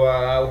exemplo,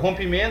 o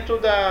rompimento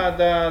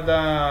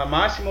da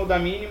máxima ou da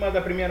mínima da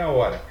primeira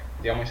hora.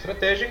 É uma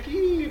estratégia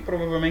que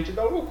provavelmente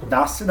dá lucro.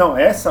 Dá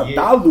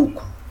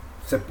lucro.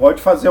 Você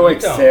pode fazer o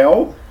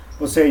Excel,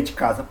 você aí de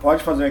casa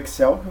pode fazer um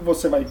Excel que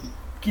você vai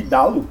que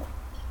dá lucro.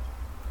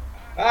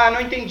 Ah,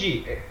 não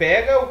entendi.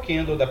 Pega o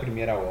candle da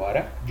primeira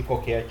hora de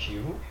qualquer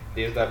ativo,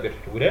 desde a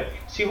abertura.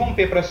 Se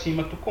romper para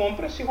cima, tu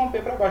compra. Se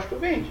romper para baixo, tu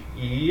vende.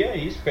 E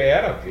aí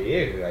espera,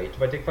 vê. Aí tu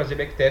vai ter que fazer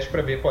backtest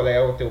para ver qual é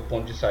o teu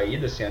ponto de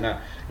saída, se é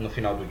no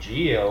final do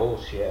dia ou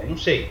se é... Não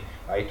sei.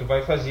 Aí tu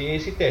vai fazer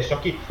esse teste. Só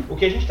que o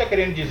que a gente está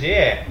querendo dizer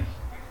é...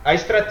 A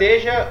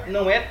estratégia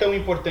não é tão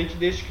importante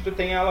desde que tu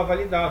tenha ela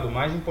validada. O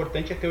mais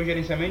importante é ter o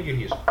gerenciamento de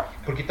risco.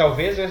 Porque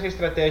talvez essa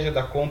estratégia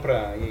da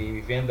compra e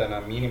venda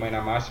na mínima e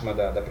na máxima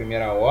da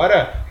primeira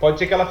hora, pode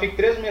ser que ela fique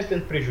 3 meses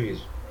dentro de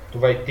prejuízo. Tu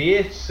vai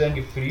ter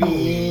sangue frio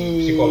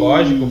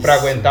psicológico para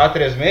aguentar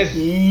 3 meses?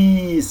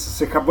 Isso,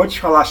 você acabou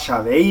de falar a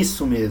chave, é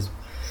isso mesmo.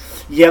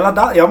 E ela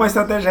é uma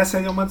estratégia, essa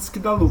é uma das que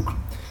dá lucro.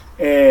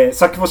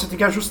 Só que você tem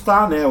que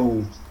ajustar, né?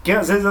 Porque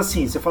às vezes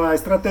assim, você fala a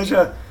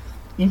estratégia...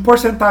 Em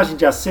porcentagem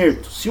de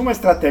acerto, se uma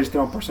estratégia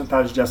tem uma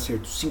porcentagem de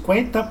acerto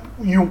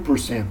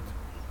 51%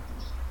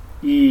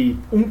 e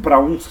 1 para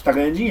 1, você está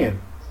ganhando dinheiro.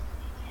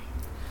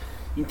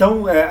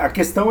 Então, a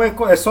questão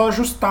é só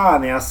ajustar,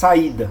 né, a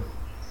saída.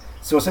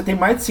 Se você tem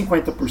mais de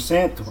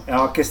 50%,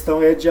 a questão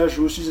de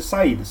ajuste de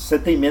saída. Se você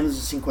tem menos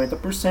de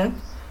 50%,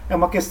 é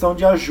uma questão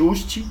de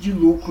ajuste de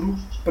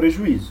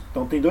lucro-prejuízo.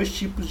 Então, tem 2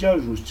 tipos de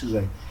ajustes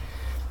aí.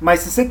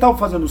 Mas se você está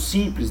fazendo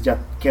simples,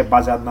 que é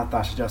baseado na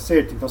taxa de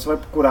acerto, então você vai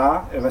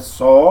procurar,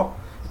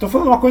 Estou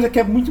falando uma coisa que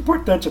é muito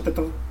importante, até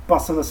estou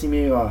passando assim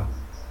meio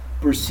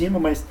por cima,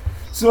 mas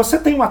se você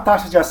tem uma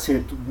taxa de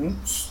acerto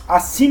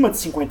acima de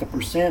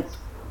 50%,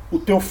 o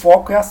teu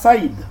foco é a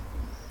saída.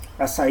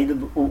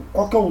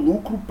 Qual que é o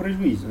lucro, o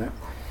prejuízo, né?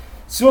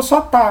 Se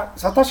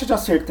a taxa de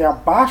acerto é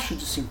abaixo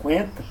de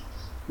 50%,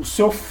 o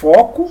seu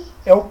foco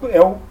é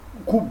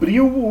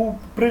cobrir o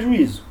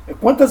prejuízo. É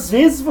quantas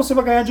vezes você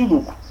vai ganhar de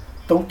lucro.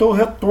 Então o teu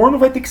retorno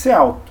vai ter que ser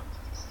alto.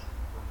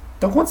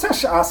 Então quando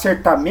você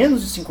acertar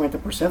menos de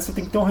 50%, você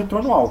tem que ter um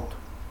retorno alto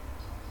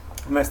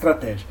na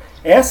estratégia.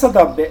 Essa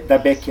da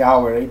back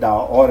hour, aí, da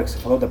hora que você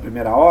falou, da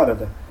primeira hora,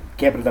 da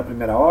quebra da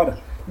primeira hora,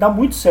 dá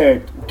muito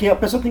certo. O que a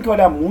pessoa tem que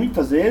olhar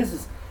muitas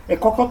vezes é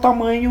qual que é o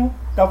tamanho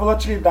da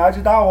volatilidade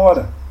da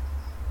hora.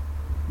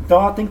 Então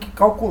ela tem que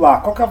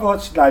calcular qual que é a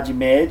volatilidade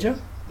média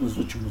dos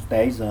últimos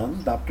 10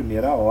 anos, da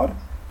primeira hora,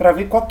 para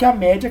ver qual que é a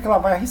média que ela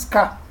vai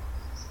arriscar.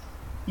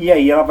 E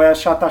aí ela vai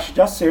achar a taxa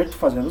de acerto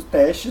fazendo os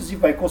testes e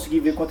vai conseguir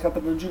ver quanto ela está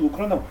dando de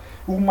lucro ou não.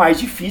 O mais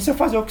difícil é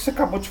fazer o que você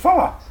acabou de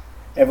falar.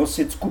 É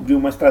você descobrir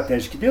uma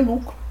estratégia que dê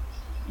lucro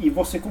e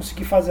você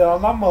conseguir fazer ela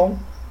na mão.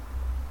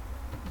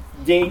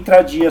 De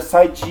entrar dia,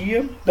 sai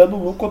dia, dando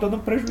lucro ou dando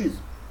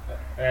prejuízo.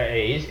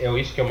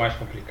 Isso que é o mais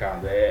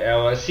complicado.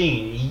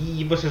 Assim,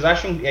 e vocês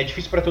acham é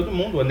difícil para todo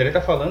mundo. O André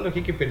tá falando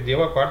aqui que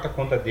perdeu a 4ª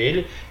conta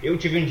dele. Eu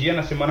tive um dia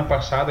na semana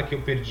passada que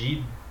eu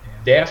perdi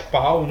 10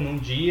 pau num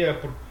dia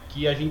porque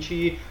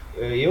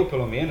eu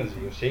pelo menos,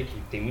 eu sei que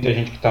tem muita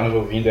gente que está nos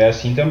ouvindo é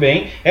assim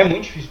também, é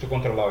muito difícil tu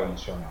controlar o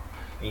emocional.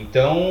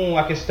 Então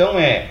a questão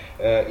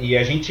e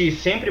a gente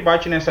sempre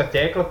bate nessa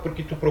tecla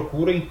porque tu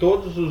procura em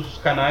todos os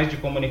canais de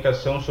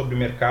comunicação sobre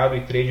mercado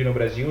e trade no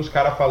Brasil, os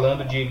caras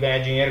falando de ganhar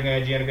dinheiro,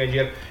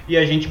 e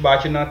a gente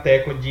bate na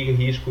tecla de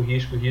risco,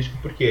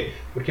 por quê?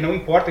 Porque não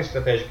importa a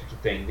estratégia que tu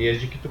tem,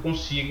 desde que tu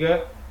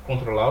consiga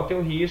controlar o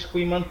teu risco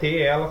e manter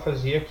ela,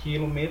 fazer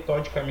aquilo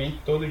metodicamente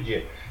todo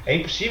dia. É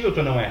impossível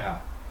tu não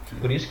errar.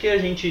 Por isso que a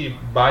gente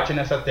bate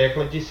nessa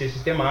tecla de ser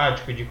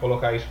sistemático e de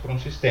colocar isso para um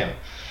sistema.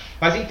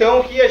 Mas então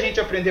o que a gente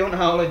aprendeu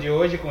na aula de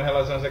hoje com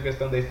relação a essa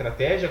questão da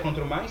estratégia,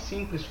 quanto mais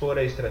simples for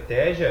a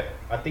estratégia,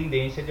 a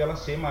tendência é de ela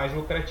ser mais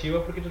lucrativa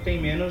porque tu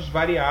tem menos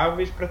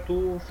variáveis para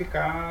tu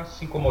ficar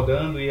se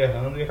incomodando e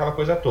errando e aquela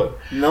coisa toda.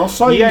 Não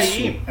só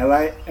isso,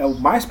 ela é o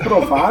mais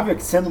provável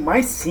que sendo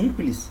mais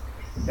simples,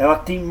 ela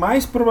tem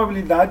mais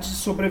probabilidade de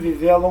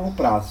sobreviver a longo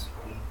prazo.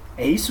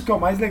 É isso que é o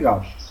mais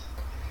legal.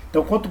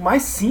 Então quanto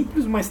mais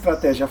simples uma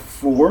estratégia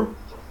for,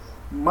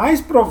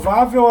 mais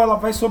provável ela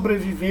vai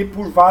sobreviver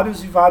por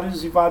vários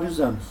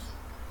anos.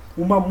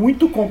 Uma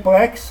muito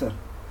complexa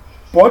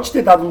pode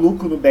ter dado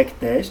lucro no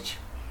backtest,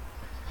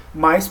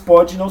 mas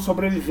pode não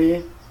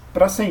sobreviver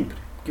para sempre,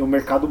 porque o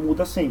mercado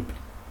muda sempre.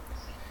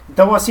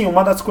 Então, assim,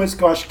 uma das coisas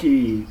que eu acho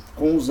que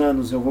com os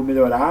anos eu vou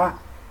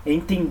melhorar é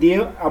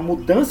entender a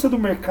mudança do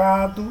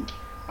mercado,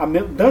 a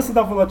mudança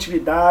da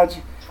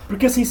volatilidade,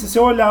 porque assim, se você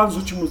olhar os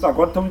últimos,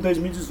 agora estamos em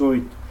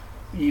 2018,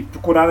 e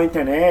procurar na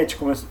internet,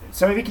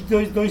 você vai ver que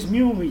de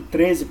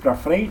 2013 para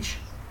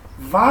frente,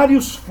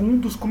 vários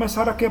fundos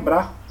começaram a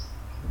quebrar.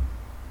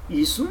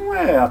 E isso não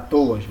é à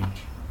toa,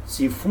 gente.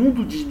 Se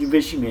fundo de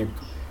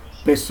investimento,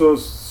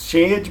 pessoas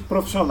cheias de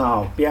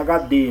profissional,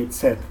 PhD,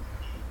 etc.,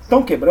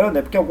 estão quebrando,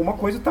 é porque alguma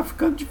coisa está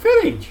ficando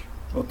diferente,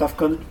 ou está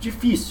ficando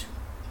difícil.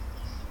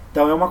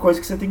 Então é uma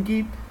coisa que você tem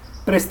que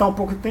prestar um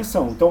pouco de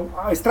atenção. Então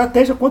a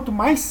estratégia, quanto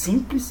mais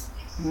simples,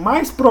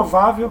 mais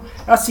provável,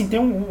 assim,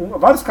 tem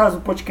vários casos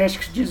no podcast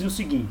que dizem o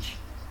seguinte,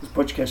 os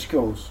podcasts que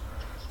eu ouço: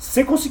 se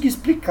você conseguir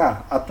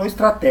explicar a tua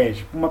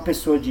estratégia para uma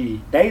pessoa de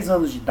 10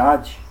 anos de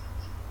idade,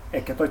 é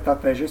que a tua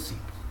estratégia é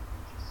simples.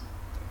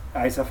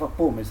 Aí você vai falar,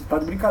 pô, mas você está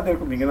de brincadeira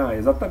comigo. Não, é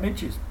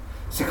exatamente isso.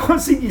 Se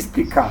conseguir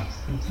explicar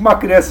uma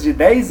criança de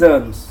 10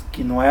 anos,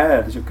 que não é,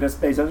 a criança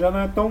de 10 anos já não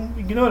é tão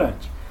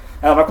ignorante,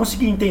 ela vai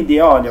conseguir entender,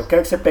 olha, eu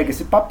quero que você pegue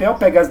esse papel,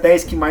 pegue as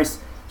 10 que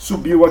mais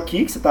subiu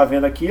aqui, que você está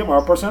vendo aqui, a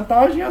maior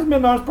porcentagem, e as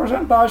menores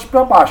porcentagens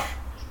para baixo.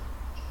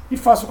 E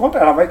faça o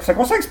contrário. Você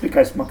consegue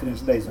explicar isso para uma criança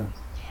de 10 anos?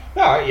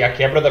 Não, e a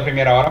quebra da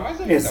primeira hora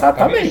mais ainda.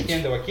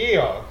 Exatamente. Tá aqui,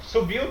 ó,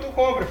 subiu, tu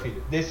compra,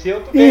 filho.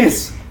 Desceu, tu vende.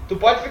 Isso. Tu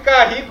pode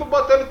ficar rico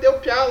botando teu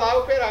piá lá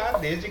operar,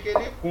 desde que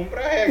ele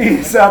cumpra a regra.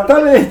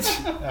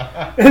 Exatamente.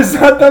 Né?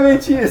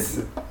 Exatamente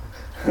isso.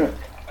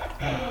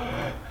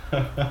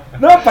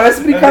 Não,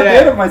 parece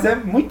brincadeira, mas é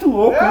muito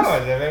louco. Não, isso.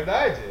 Mas é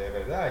verdade,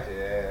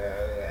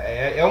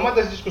 É uma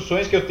das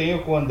discussões que eu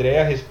tenho com o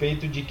André a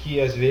respeito de que,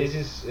 às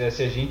vezes,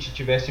 se a gente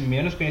tivesse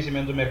menos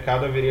conhecimento do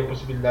mercado, haveria a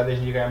possibilidade de a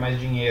gente ganhar mais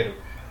dinheiro.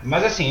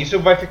 Mas assim, isso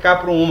vai ficar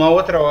para uma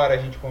outra hora a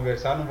gente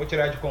conversar, não vou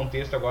tirar de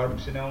contexto agora,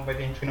 porque senão vai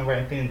ter gente que não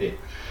vai entender.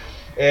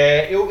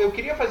 Eu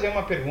queria fazer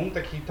uma pergunta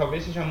que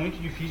talvez seja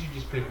muito difícil de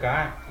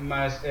explicar,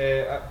 mas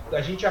a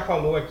gente já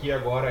falou aqui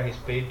agora a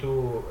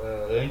respeito,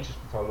 antes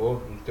tu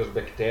falou nos teus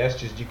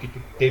backtests, de que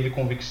tu teve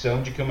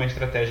convicção de que uma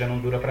estratégia não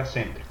dura para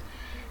sempre.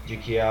 De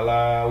que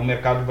o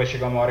mercado vai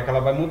chegar uma hora que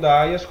ela vai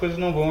mudar e as coisas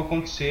não vão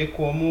acontecer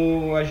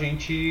como a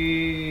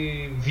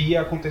gente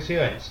via acontecer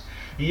antes.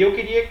 E eu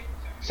queria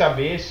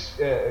saber,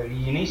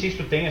 e nem sei se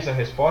tu tem essa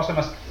resposta,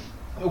 mas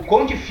o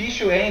quão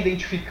difícil é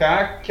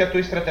identificar que a tua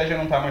estratégia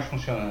não está mais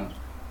funcionando?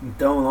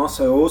 Então,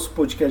 nossa, eu ouço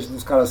podcast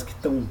dos caras que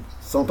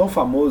são tão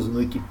famosos no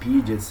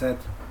Wikipedia, etc.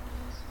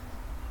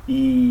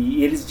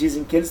 E eles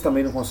dizem que eles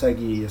também não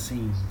conseguem,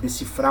 assim,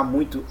 decifrar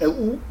muito.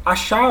 A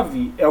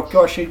chave é o que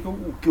eu achei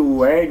que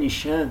o Ernie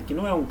Chan, que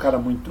não é um cara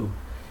muito...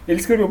 Ele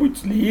escreveu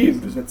muitos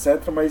livros,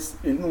 etc., mas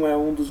ele não é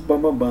um dos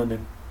bambambam, né?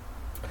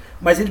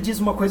 Mas ele diz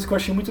uma coisa que eu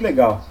achei muito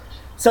legal.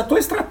 Se a tua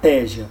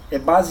estratégia é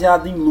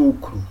baseada em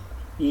lucro,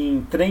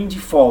 em trend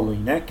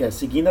following, né, que é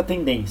seguindo a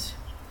tendência,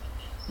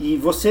 e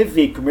você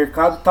vê que o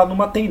mercado está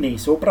numa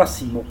tendência, ou para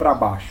cima ou para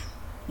baixo,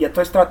 e a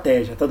tua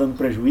estratégia está dando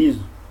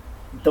prejuízo,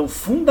 então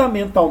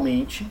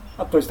fundamentalmente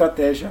a tua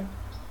estratégia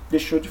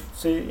deixou de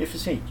ser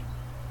eficiente.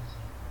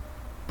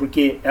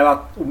 Porque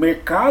o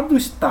mercado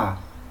está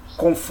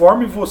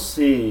conforme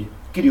você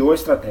criou a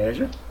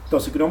estratégia, então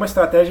você criou uma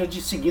estratégia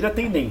de seguir a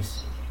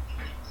tendência.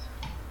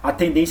 A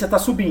tendência está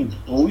subindo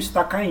ou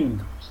está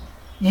caindo.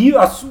 E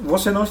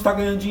você não está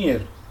ganhando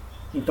dinheiro.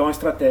 Então a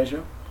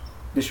estratégia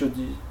deixou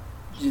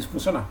de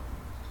funcionar.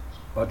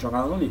 Pode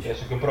jogar no lixo.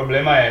 Esse que o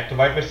problema tu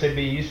vai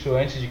perceber isso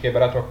antes de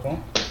quebrar a tua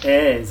conta?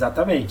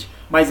 Exatamente.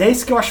 Mas é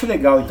isso que eu acho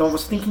legal. Então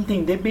você tem que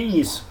entender bem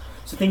isso.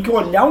 Você tem que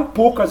olhar um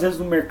pouco, às vezes,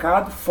 no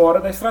mercado fora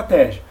da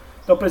estratégia.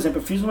 Então, por exemplo,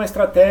 eu fiz uma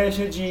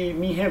estratégia de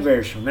mean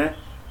reversion, né?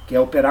 Que é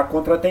operar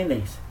contra a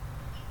tendência.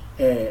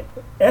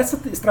 Essa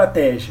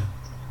estratégia,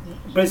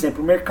 por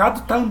exemplo, o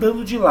mercado está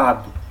andando de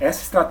lado.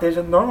 Essa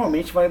estratégia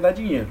normalmente vai dar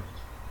dinheiro.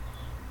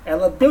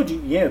 Ela deu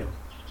dinheiro?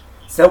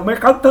 Se o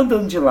mercado está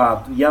andando de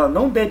lado e ela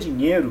não der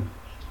dinheiro,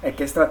 é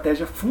que a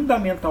estratégia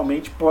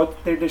fundamentalmente pode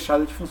ter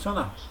deixado de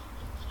funcionar.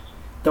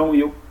 Então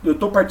eu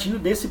estou partindo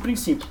desse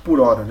princípio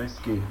por hora, né?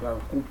 Porque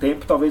com o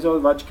tempo talvez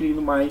eu vá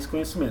adquirindo mais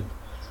conhecimento.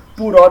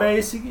 Por hora é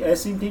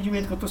esse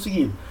entendimento que eu estou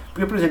seguindo.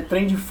 Porque, por exemplo,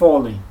 trend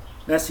following,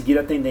 né? Seguir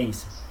a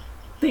tendência.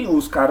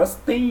 Os caras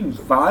têm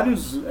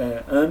vários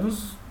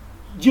anos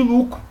de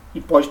lucro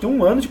e pode ter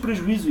um ano de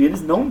prejuízo e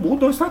eles não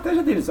mudam a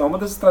estratégia deles. Uma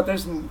das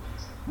estratégias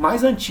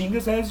mais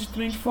antigas é a de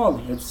trend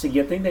following, é de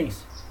seguir a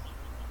tendência.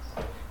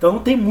 Então não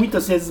tem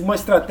muitas vezes uma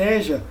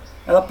estratégia,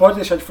 ela pode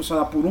deixar de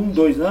funcionar por 1,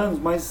 2 anos,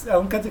 mas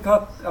ela não quer dizer que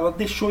ela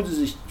deixou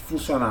de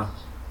funcionar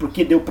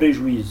porque deu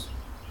prejuízo.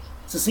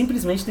 Você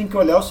simplesmente tem que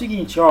olhar o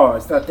seguinte, a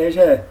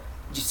estratégia é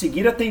de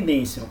seguir a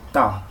tendência.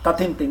 Tá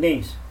tendo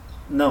tendência?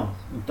 Não.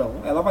 Então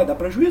ela vai dar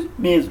prejuízo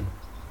mesmo.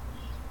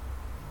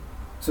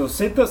 Se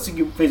você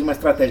fez uma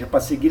estratégia para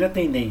seguir a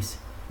tendência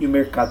e o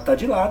mercado está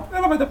de lado,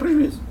 ela vai dar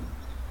prejuízo.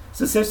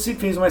 Se você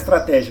fez uma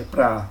estratégia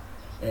para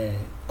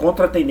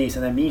contra a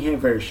tendência, né, mean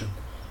reversion,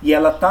 e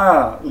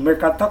o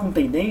mercado está com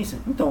tendência,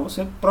 então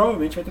você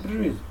provavelmente vai ter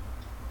prejuízo.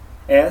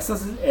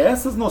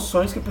 Essas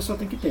noções que a pessoa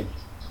tem que ter.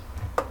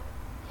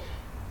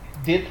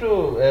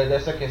 Dentro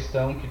dessa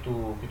questão que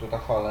tu tá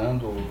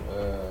falando,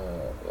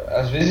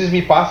 às vezes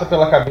me passa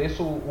pela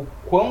cabeça o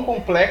quão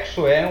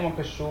complexo é uma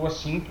pessoa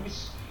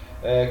simples,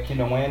 que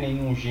não é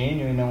nenhum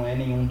gênio e não é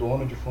nenhum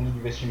dono de fundo de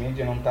investimento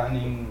e não está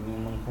nem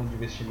num fundo de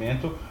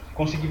investimento,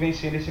 conseguir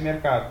vencer nesse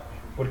mercado.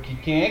 Porque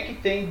quem é que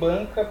tem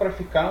banca para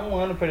ficar um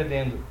ano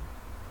perdendo?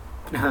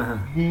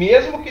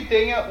 Mesmo que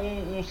tenha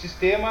um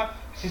sistema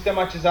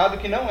sistematizado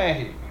que não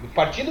erre,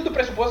 partindo do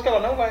pressuposto que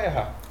ela não vai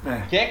errar.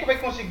 Quem é que vai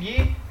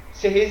conseguir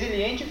ser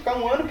resiliente e ficar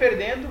um ano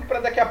perdendo para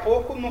daqui a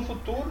pouco, no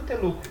futuro, ter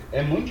lucro?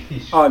 É muito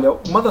difícil. Olha,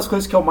 uma das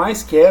coisas que eu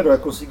mais quero é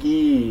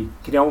conseguir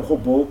criar um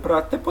robô para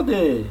até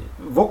poder...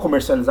 Vou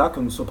comercializar, que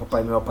eu não sou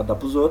Papai Noel para dar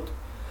para os outros,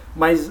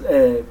 mas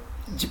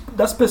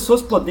das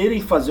pessoas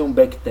poderem fazer um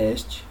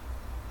backtest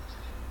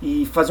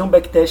e fazer um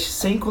backtest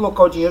sem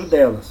colocar o dinheiro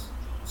delas.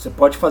 Você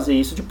pode fazer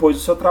isso depois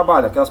do seu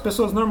trabalho. Aquelas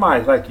pessoas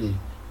normais, que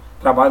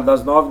trabalham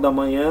das 9 da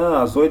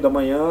manhã às 8 da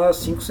manhã, às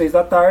 5, 6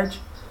 da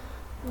tarde.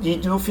 E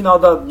no final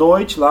da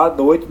noite, lá,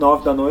 8,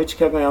 9 da noite,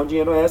 quer ganhar um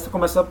dinheiro extra,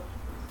 começa a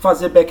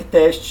fazer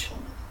backtest.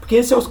 Porque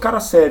esse é os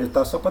caras sérios,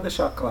 tá? Só para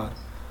deixar claro.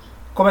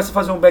 Começa a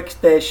fazer um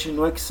backtest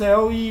no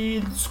Excel e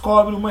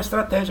descobre uma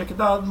estratégia que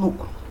dá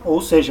lucro.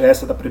 Ou seja,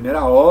 essa da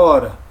primeira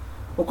hora,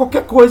 ou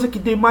qualquer coisa que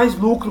dê mais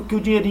lucro que o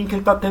dinheirinho que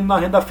ele está tendo na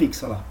renda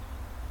fixa lá.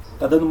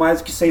 Está dando mais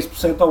do que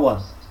 6% ao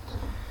ano.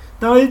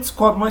 Então ele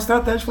descobre uma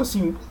estratégia e fala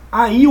assim,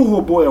 aí o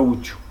robô é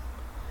útil.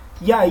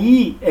 E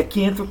aí é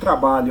que entra o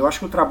trabalho. Eu acho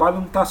que o trabalho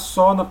não está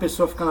só na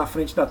pessoa ficar na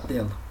frente da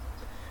tela.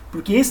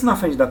 Porque esse na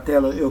frente da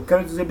tela, eu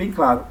quero dizer bem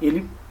claro,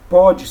 ele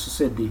pode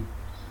suceder,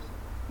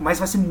 mas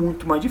vai ser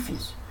muito mais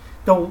difícil.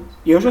 Então,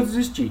 eu já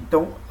desisti.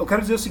 Então, eu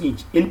quero dizer o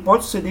seguinte, ele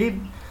pode suceder,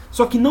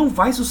 só que não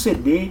vai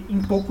suceder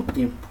em pouco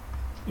tempo.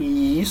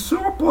 E isso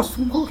eu aposto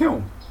com qualquer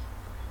um.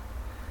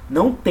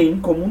 Não tem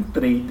como um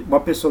trader,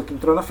 uma pessoa que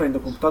entrou na frente do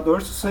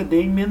computador,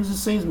 suceder em menos de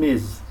 6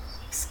 meses.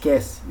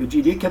 Esquece. Eu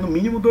diria que é no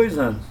mínimo 2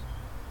 anos.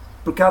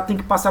 Porque ela tem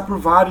que passar por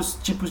vários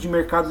tipos de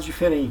mercados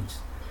diferentes.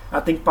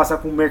 Ela tem que passar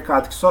por um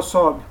mercado que só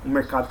sobe, um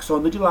mercado que só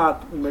anda de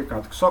lado, um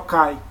mercado que só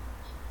cai.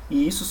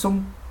 E isso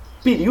são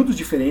períodos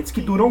diferentes que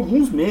duram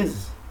alguns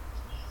meses.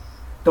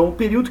 Então o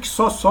período que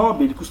só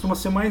sobe, ele costuma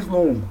ser mais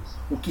longo.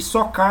 O que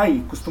só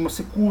cai costuma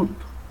ser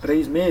curto,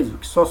 3 meses. O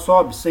que só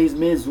sobe, 6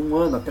 meses, 1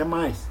 ano, até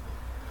mais.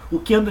 O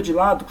que anda de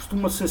lado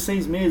costuma ser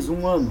 6 meses,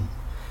 1 ano.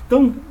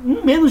 Então,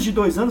 em menos de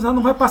 2 anos, ela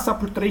não vai passar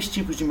por 3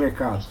 tipos de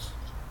mercados.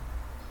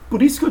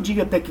 Por isso que eu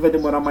digo até que vai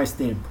demorar mais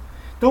tempo.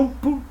 Então,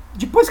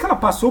 depois que ela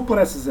passou por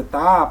essas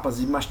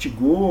etapas e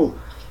mastigou,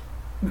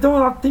 então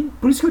ela tem,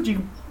 por isso que eu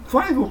digo,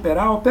 vai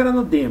operar, opera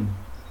no demo.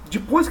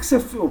 Depois que você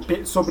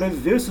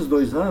sobreviveu esses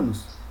 2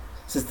 anos,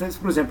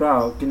 por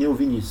exemplo, que nem o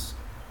Vinícius,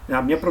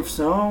 na minha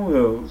profissão,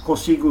 eu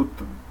consigo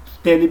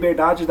ter a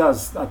liberdade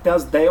até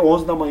as 10,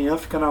 11 da manhã,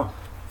 ficar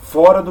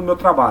fora do meu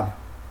trabalho.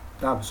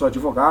 Tá? Sou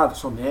advogado,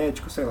 sou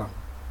médico, sei lá.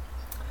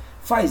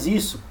 Faz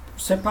isso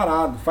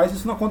separado, faz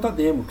isso na conta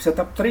demo, que você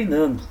está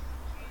treinando.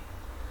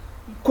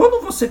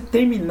 Quando você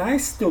terminar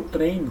esse teu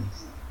treino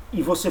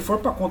e você for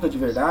para a conta de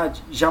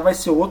verdade, já vai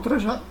ser outra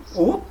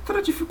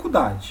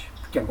dificuldade,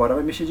 porque agora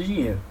vai mexer de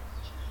dinheiro.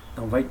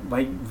 Então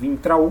vai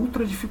entrar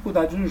outra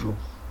dificuldade no jogo.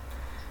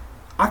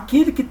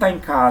 Aquele que está em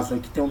casa,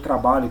 que tem um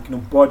trabalho que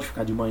não pode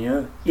ficar de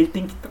manhã, ele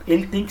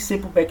tem que ser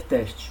para o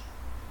backtest.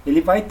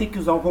 Ele vai ter que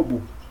usar um robô.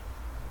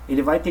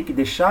 Ele vai ter que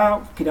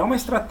criar uma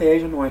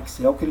estratégia no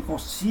Excel que ele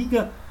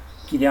consiga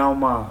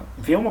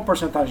ver uma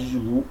porcentagem de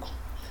lucro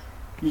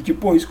e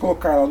depois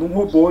colocar ela num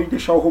robô e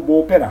deixar o robô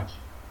operar.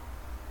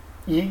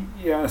 E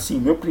assim,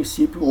 meu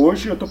princípio,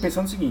 hoje eu estou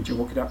pensando o seguinte, eu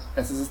vou criar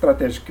essas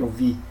estratégias que eu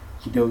vi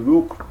que deu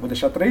lucro, vou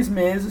deixar 3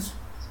 meses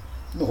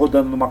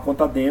rodando numa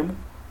conta demo.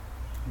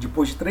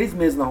 Depois de 3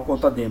 meses na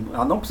conta demo,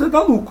 ela não precisa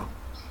dar lucro,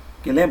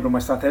 porque lembra, uma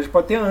estratégia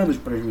pode ter anos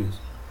de prejuízo,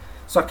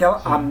 só que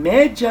a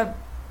média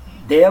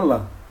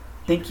dela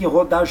tem que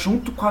rodar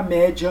junto com a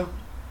média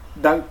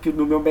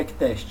do meu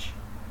backtest.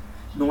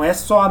 Não é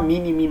só a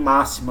mínima e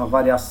máxima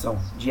variação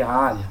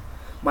diária,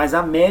 mas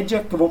a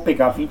média que eu vou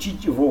pegar 20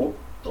 dias, eu vou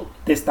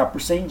testar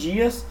por 100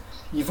 dias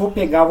e vou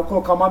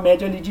colocar uma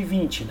média ali de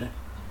 20, né?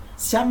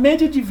 Se a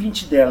média de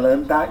 20 dela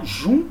andar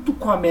junto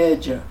com a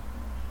média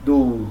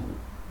do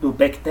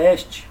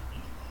backtest,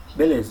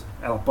 beleza,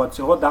 ela pode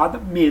ser rodada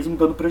mesmo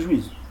dando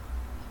prejuízo.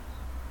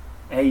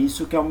 É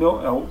isso que é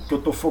o que eu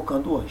estou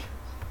focando hoje.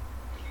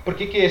 Por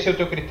que esse é o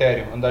teu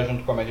critério, andar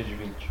junto com a média de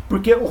 20?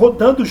 Porque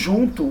rodando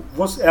junto,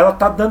 ela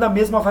está dando a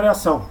mesma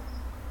variação.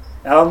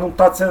 Ela não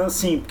está sendo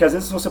assim, porque às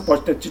vezes você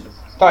pode ter tido...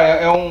 Tá,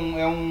 é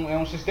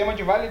um sistema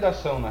de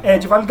validação, né? É,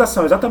 de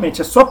validação,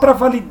 exatamente. É só para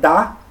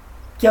validar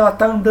que ela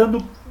está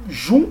andando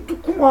junto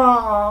com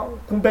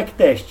o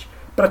backtest.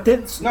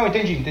 Não,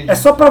 entendi. É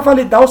só para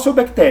validar o seu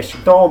backtest.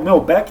 Então, o meu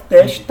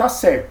backtest está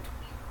certo.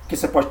 Porque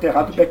você pode ter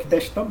errado o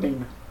backtest também,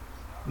 né?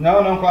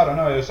 Não, claro,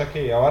 eu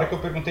saquei. A hora que eu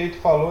perguntei e tu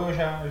falou, eu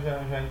já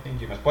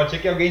entendi. Mas pode ser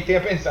que alguém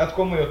tenha pensado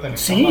como eu também.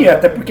 Sim,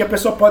 até porque a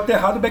pessoa pode ter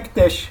errado o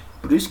backtest.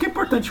 Por isso que é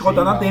importante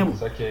rodar na demo.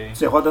 Saquei.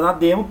 Você roda na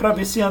demo para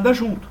ver se anda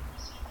junto.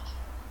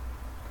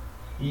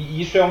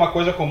 E isso é uma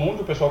coisa comum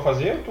do pessoal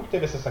fazer ou tu que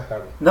teve essa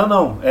sacada?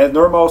 Não. É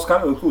normal.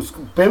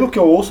 Pelo que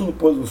eu ouço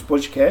nos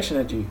podcasts,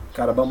 né, de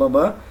cara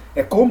bambambam,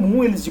 é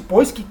comum eles,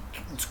 depois que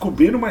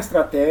descobriram uma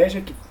estratégia,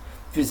 que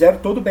fizeram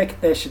todo o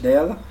backtest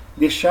dela,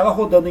 deixar ela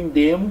rodando em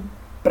demo,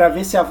 para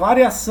ver se a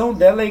variação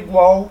dela é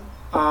igual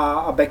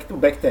ao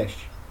backtest.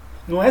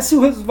 Não é se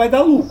o resultado vai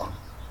dar lucro.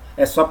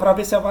 É só para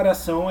ver se a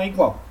variação é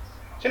igual.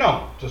 Se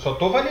não, eu só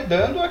estou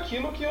validando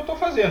aquilo que eu estou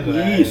fazendo.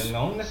 Isso. Né?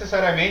 Não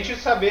necessariamente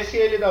saber se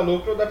ele dá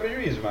lucro ou dá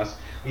prejuízo, mas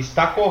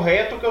está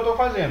correto o que eu estou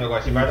fazendo.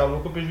 Agora, se vai dar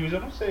lucro ou prejuízo, eu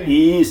não sei.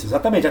 Isso,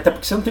 exatamente. Até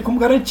porque você não tem como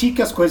garantir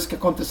que as coisas que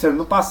aconteceram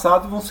no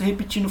passado vão se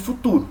repetir no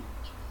futuro.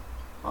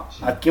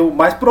 Sim. Aqui o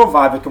mais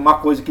provável é que uma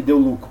coisa que deu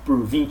lucro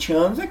por 20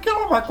 anos é que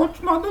ela vai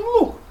continuar dando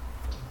lucro.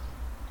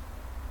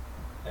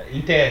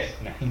 Em tese,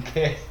 né? Em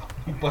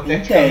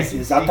tese,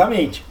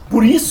 exatamente.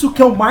 Por isso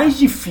que é o mais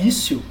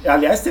difícil.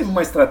 Aliás, teve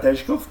uma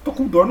estratégia que eu tô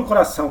com dor no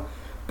coração,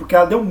 porque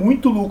ela deu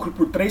muito lucro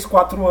por 3,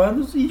 4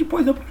 anos e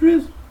depois deu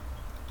prejuízo.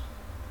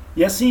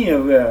 E assim,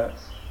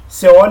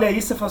 Você olha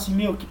isso e fala assim,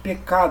 meu, que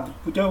pecado,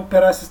 podia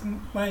operar esse,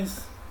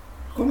 mas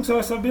como que você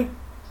vai saber?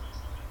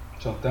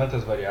 São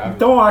tantas variáveis.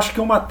 Então eu acho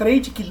que uma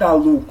trade que dá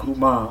lucro,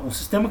 um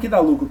sistema que dá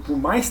lucro por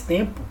mais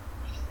tempo,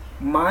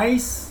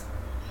 mais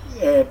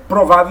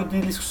provável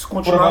deles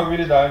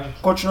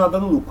continuar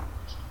dando lucro.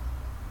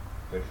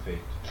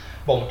 Perfeito.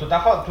 Bom, tu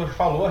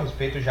falou a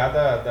respeito já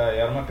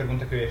era uma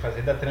pergunta que eu ia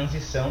fazer, da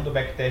transição do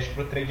backtest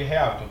para o trade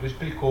real. Então tu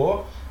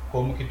explicou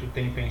como que tu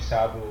tem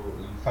pensado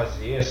em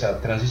fazer essa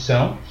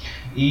transição.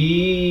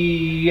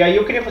 E aí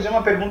eu queria fazer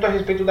uma pergunta a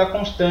respeito da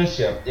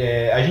constância.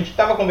 A gente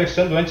estava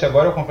conversando antes,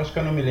 agora eu confesso que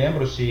eu não me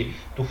lembro se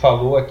tu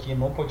falou aqui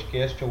no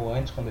podcast ou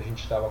antes, quando a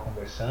gente estava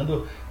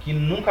conversando, que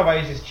nunca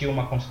vai existir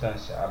uma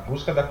constância. A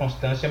busca da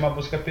constância é uma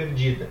busca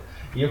perdida.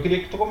 E eu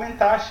queria que tu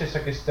comentasse essa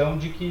questão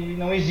de que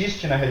não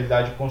existe, na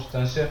realidade,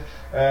 constância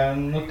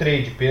no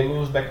trade,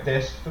 pelos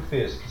backtests que tu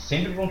fez. Que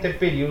sempre vão ter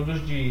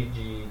períodos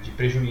de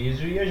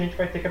prejuízo e a gente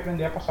vai ter que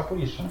aprender a passar por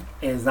isso, né?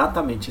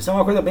 Exatamente. Isso é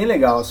uma coisa bem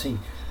legal, assim.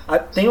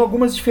 Tem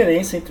algumas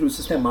diferenças entre o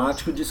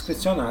sistemático e o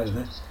discricionário,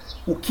 né?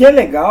 O que é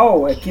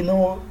legal é que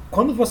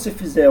quando você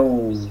fizer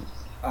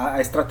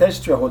a estratégia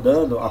estiver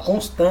rodando, a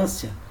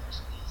constância,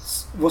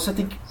 você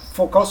tem que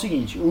focar o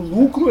seguinte: o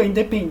lucro é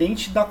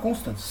independente da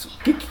constância.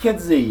 O que quer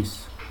dizer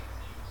isso?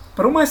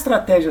 Para uma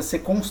estratégia ser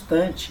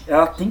constante,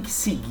 ela tem que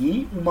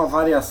seguir uma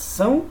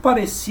variação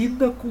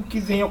parecida com o que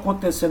vem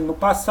acontecendo no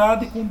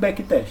passado e com o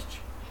backtest.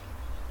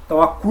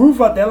 Então a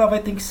curva dela vai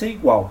ter que ser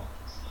igual.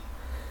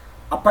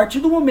 A partir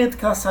do momento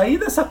que ela sair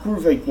dessa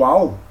curva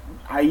igual,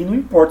 aí não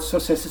importa se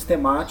você é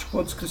sistemático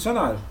ou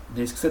discricionário,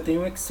 desde que você tenha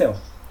um Excel.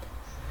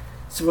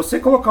 Se você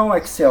colocar um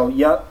Excel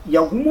e em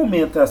algum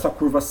momento essa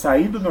curva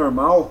sair do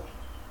normal,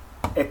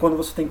 é quando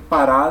você tem que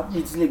parar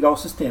e desligar o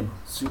sistema.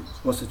 Se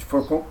você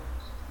estiver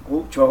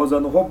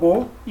usando o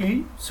robô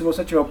e se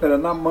você estiver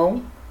operando na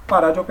mão,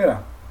 parar de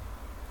operar.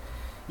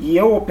 E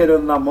eu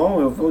operando na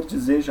mão, eu vou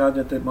dizer já de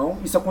antemão,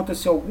 isso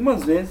aconteceu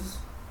algumas vezes.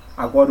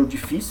 Agora o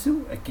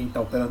difícil é quem está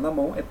operando na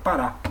mão é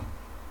parar.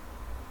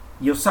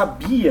 E eu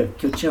sabia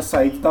que eu tinha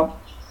saído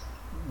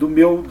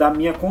da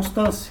minha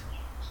constância.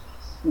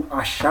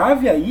 A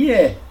chave aí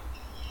é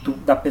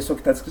da pessoa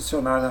que está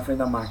discricionária na frente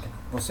da máquina.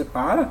 Você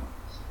para,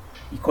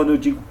 e quando eu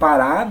digo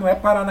parar, não é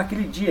parar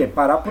naquele dia, é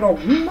parar por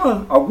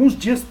alguns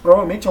dias,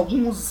 provavelmente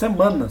algumas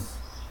semanas,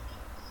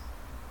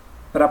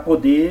 para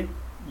poder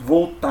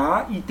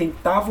voltar e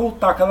tentar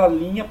voltar aquela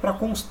linha para a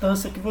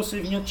constância que você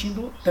vinha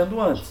tendo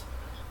antes.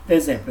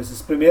 Exemplo,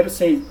 esses primeiros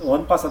 6, o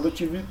ano passado eu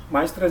tive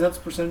mais de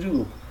 300% de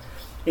lucro.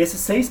 Esses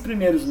 6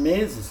 primeiros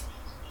meses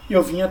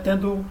eu vinha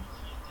tendo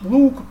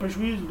lucro,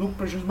 prejuízo,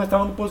 mas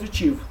estava no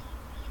positivo.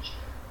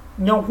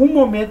 Em algum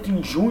momento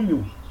em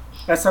junho,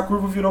 essa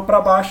curva virou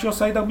para baixo e eu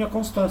saí da minha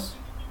constância.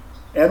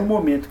 Era o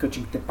momento que eu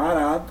tinha que ter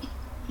parado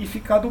e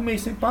ficado um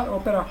mês sem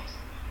operar.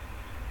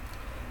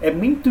 É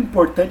muito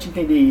importante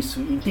entender isso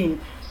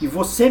e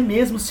você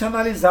mesmo se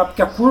analisar,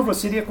 porque a curva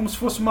seria como se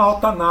fosse uma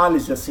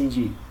autoanálise assim,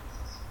 de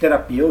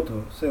terapeuta,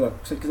 sei lá, o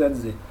que você quiser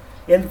dizer.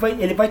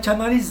 Ele vai te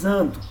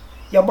analisando.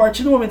 E a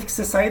partir do momento que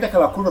você sair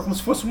daquela curva, como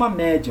se fosse uma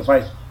média,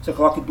 você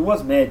coloca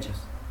 2 médias,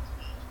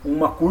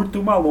 uma curta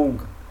e uma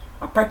longa.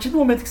 A partir do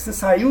momento que você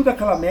saiu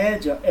daquela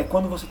média, é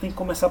quando você tem que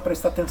começar a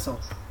prestar atenção.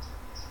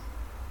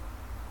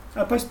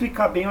 Para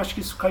explicar bem, eu acho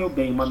que isso caiu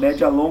bem, uma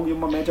média longa e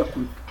uma média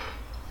curta.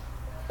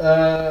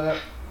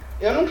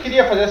 Eu não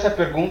queria fazer essa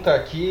pergunta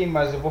aqui,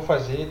 mas eu vou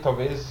fazer,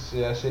 talvez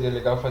seria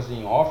legal fazer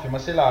em off,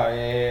 mas sei lá,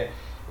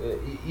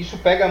 isso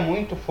pega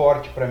muito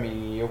forte pra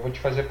mim. Eu vou te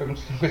fazer a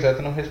pergunta, se tu não quiser,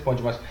 tu não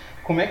responde, mas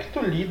como é que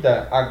tu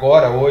lida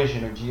agora, hoje,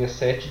 no dia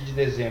 7 de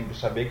dezembro,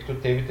 saber que tu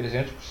teve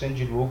 300%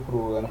 de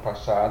lucro ano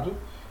passado,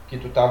 que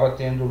tu estava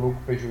tendo lucro,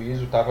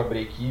 prejuízo, estava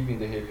break-even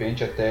de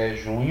repente até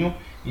junho,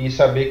 e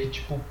saber que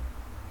tipo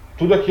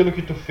tudo aquilo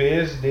que tu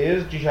fez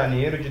desde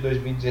janeiro de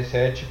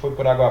 2017 foi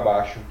por água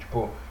abaixo?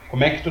 Tipo,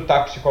 como é que tu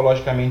tá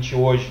psicologicamente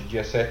hoje,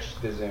 dia 7 de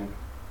dezembro?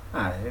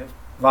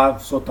 Vai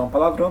soltar um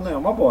palavrão, né? É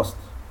uma bosta.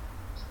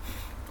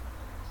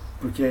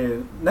 Porque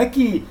não é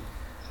que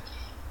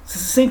você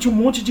se sente um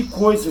monte de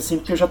coisa, assim,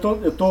 porque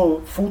eu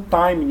tô full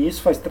time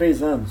nisso faz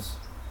 3 anos.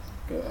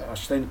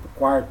 Acho que tá indo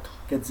pro 4º.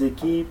 Quer dizer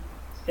que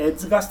é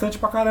desgastante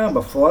pra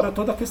caramba, fora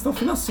toda a questão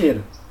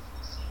financeira.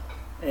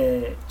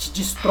 Te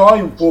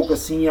destrói um pouco,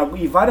 assim,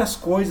 e várias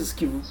coisas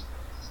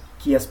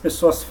que as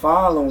pessoas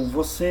falam,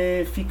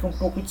 você fica um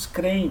pouco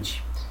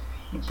descrente.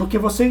 Porque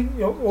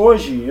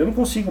hoje eu não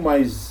consigo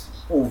mais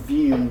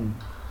ouvir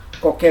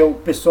qualquer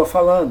pessoa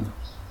falando.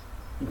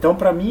 Então,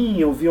 pra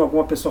mim, ouvir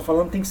alguma pessoa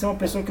falando tem que ser uma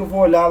pessoa que eu vou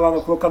olhar lá,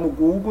 colocar no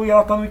Google e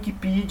ela tá no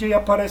Wikipedia e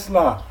aparece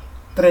lá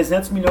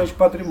 300 milhões de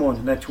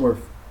patrimônio, net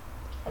worth.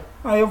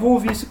 Aí eu vou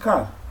ouvir esse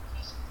cara.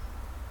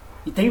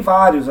 E tem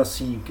vários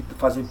assim que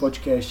fazem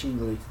podcast em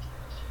inglês.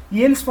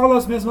 E eles falam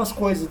as mesmas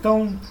coisas.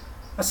 Então,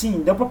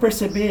 assim, deu pra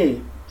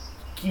perceber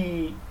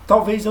que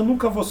talvez eu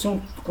nunca vou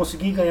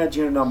conseguir ganhar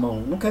dinheiro na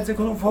mão. Não quer dizer que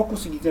eu não vou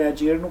conseguir ganhar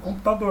dinheiro no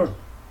computador.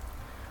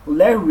 O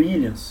Larry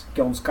Williams, que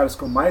é um dos caras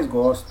que eu mais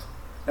gosto,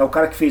 é o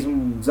cara que fez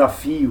um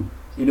desafio.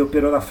 Ele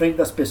operou na frente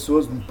das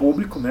pessoas, no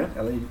público, né?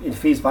 Ele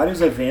fez vários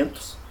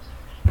eventos.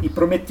 e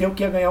prometeu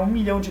que ia ganhar $1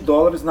 milhão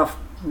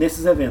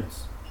nesses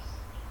eventos,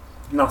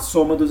 na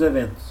soma dos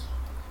eventos.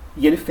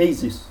 E ele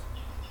fez isso.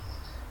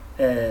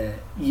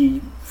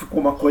 E ficou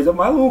uma coisa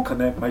maluca,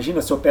 né?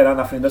 Imagina você operar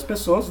na frente das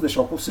pessoas,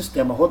 deixar o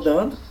sistema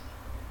rodando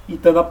e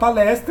dando a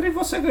palestra e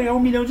você ganhar $1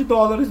 milhão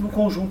no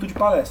conjunto de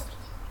palestras.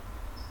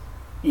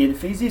 E ele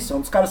fez isso. É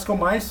um dos caras que eu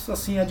mais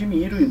assim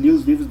admiro e li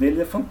os livros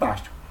dele, é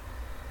fantástico.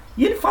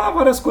 E ele fala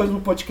várias coisas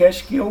no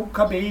podcast que eu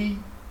acabei...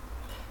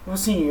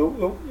 Assim,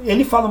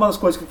 ele fala uma das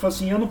coisas que ele fala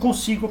assim, eu não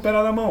consigo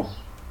operar na mão.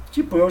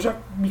 Tipo, eu já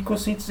me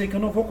conscientizei que eu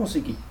não vou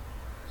conseguir.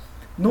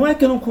 Não é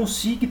que eu não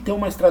consiga ter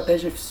uma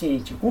estratégia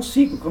eficiente. Eu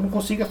consigo. O que eu não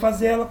consigo é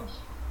fazer ela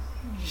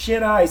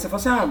gerar. Aí você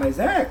fala assim,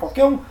 mas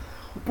qualquer um...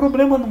 O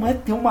problema não é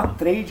ter uma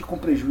trade com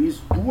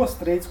prejuízo, 2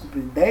 trades com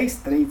prejuízo, 10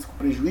 trades com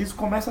prejuízo,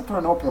 começa a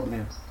tornar o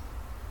problema.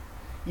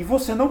 E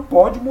você não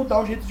pode mudar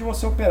o jeito de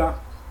você operar.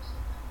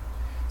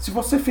 Se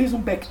você fez um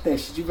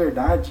backtest de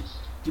verdade,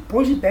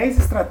 depois de 10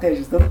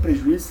 estratégias dando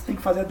prejuízo, você tem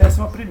que fazer a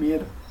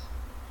 11ª.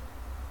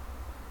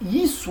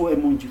 Isso é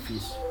muito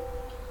difícil.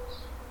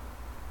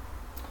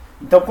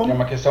 Então, é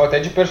uma questão até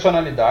de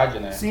personalidade,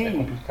 né? Sim. É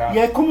complicado. E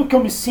aí como que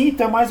eu me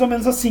sinto é mais ou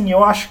menos assim.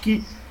 Eu acho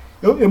que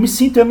eu me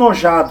sinto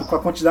enojado com a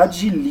quantidade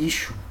de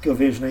lixo que eu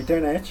vejo na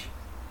internet.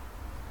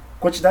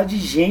 Quantidade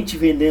de gente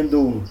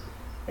vendendo...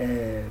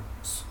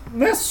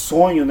 não é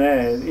sonho,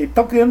 né? Ele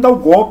está querendo dar o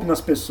golpe nas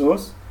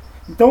pessoas.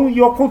 Então, e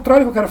ao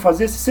contrário que eu quero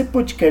fazer, se esse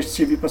podcast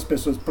servir para as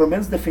pessoas, pelo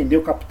menos defender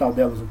o capital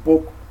delas um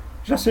pouco,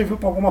 já serviu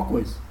para alguma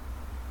coisa.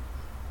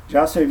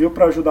 Já serviu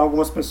para ajudar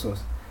algumas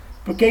pessoas.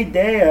 Porque a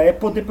ideia é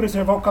poder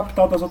preservar o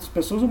capital das outras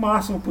pessoas o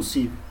máximo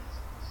possível.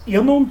 E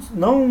eu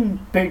não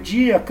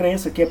perdi a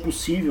crença que é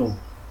possível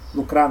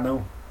lucrar,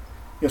 não.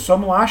 Eu só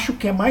não acho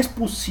que é mais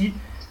possível.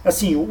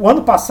 Assim, o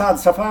ano passado,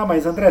 você vai falar,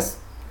 mas André,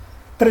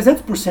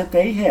 300%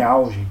 é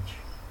irreal, gente,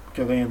 que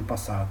eu ganhei ano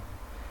passado.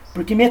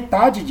 Porque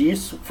metade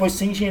disso foi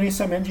sem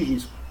gerenciamento de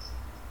risco.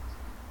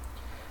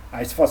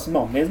 Aí você fala assim,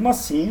 não, mesmo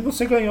assim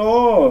você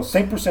ganhou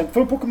 100%,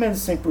 foi um pouco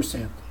menos de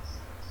 100%.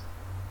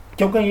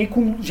 Que eu ganhei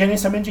com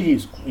gerenciamento de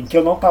risco, em que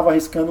eu não estava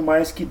arriscando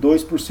mais que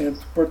 2%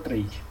 por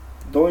trade.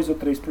 2 ou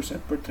 3%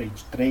 por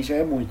trade. 3 já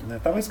é muito, né?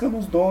 Estava arriscando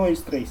uns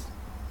 2, 3.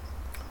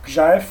 Que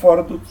já é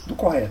fora do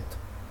correto.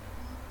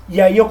 E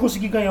aí eu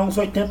consegui ganhar uns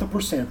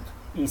 80%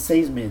 em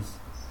 6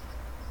 meses.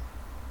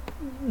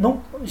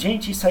 Não,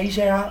 gente, isso aí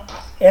já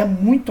é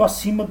muito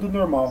acima do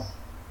normal.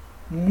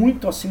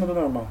 Muito acima do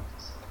normal.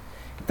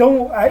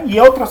 Então, e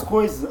outras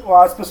coisas,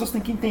 as pessoas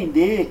têm que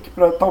entender que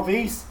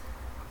talvez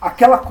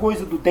aquela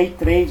coisa do day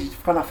trade, de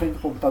ficar na frente do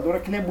computador,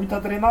 aquilo é muita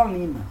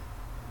adrenalina.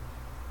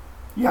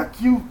 E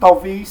aquilo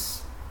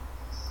talvez,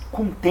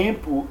 com o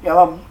tempo,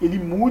 ele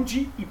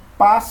mude e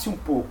passe um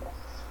pouco.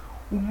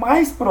 O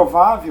mais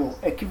provável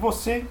é que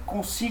você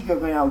consiga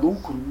ganhar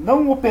lucro,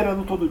 não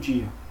operando todo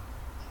dia,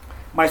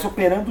 mas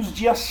operando os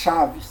dias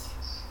chaves.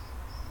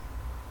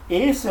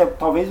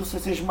 Talvez você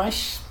seja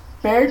mais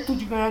perto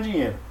de ganhar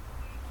dinheiro.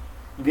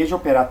 Em vez de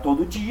operar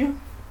todo dia,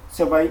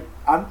 você vai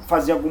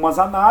fazer algumas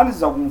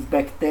análises, alguns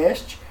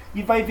backtest,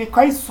 e vai ver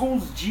quais são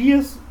os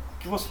dias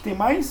que você tem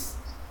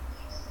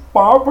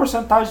maior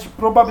porcentagem de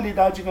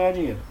probabilidade de ganhar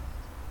dinheiro.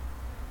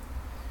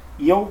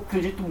 E eu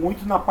acredito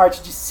muito na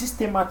parte de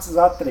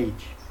sistematizar a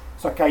trade.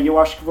 Só que aí eu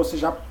acho que você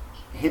já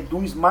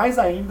reduz mais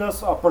ainda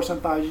a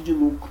porcentagem de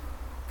lucro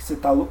que você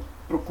está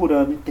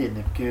procurando ter,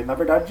 né? Porque, na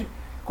verdade,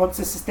 quando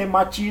você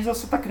sistematiza,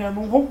 você está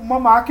criando uma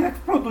máquina que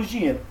produz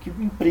dinheiro, que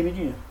imprime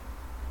dinheiro.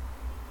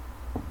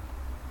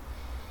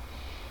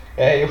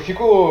 Eu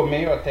fico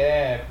meio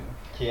até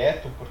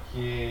quieto,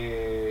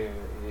 porque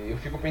eu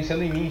fico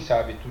pensando em mim,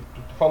 sabe?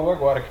 Tu falou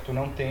agora que tu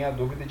não tem a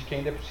dúvida de que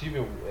ainda é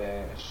possível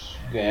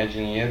ganhar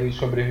dinheiro e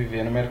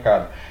sobreviver no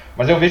mercado.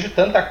 Mas eu vejo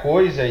tanta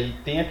coisa e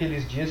tem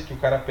aqueles dias que o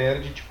cara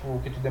perde, tipo,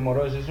 que tu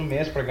demorou às vezes um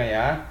mês para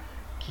ganhar,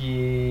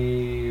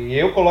 que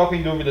eu coloco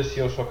em dúvida se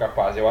eu sou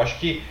capaz. Eu acho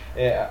que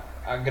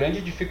a grande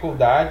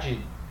dificuldade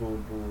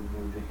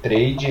do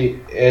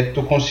trade é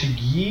tu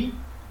conseguir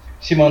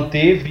se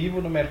manter vivo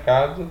no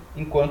mercado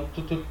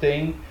enquanto tu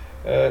tem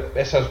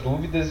essas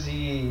dúvidas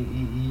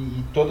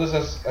e todas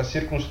as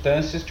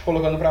circunstâncias te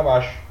colocando para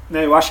baixo.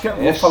 Eu acho que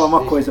vou falar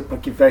uma coisa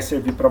que vai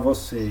servir para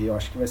você, e eu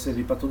acho que vai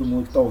servir para todo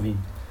mundo que está ouvindo.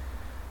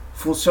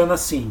 Funciona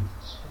assim.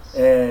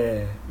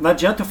 Não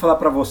adianta eu falar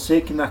para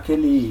você que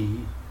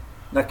naquele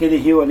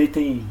rio ali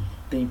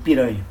tem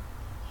piranha,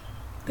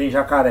 tem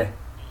jacaré.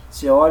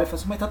 Você olha e fala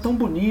assim, mas tá tão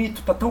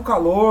bonito, tá tão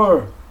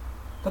calor,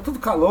 tá tudo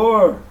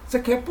calor, você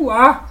quer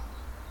pular.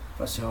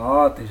 Fala assim,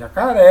 tem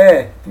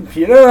jacaré, tem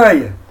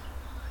piranha.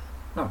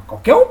 Não,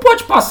 qualquer um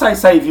pode passar e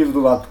sair vivo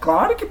do lado.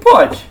 Claro que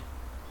pode.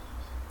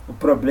 O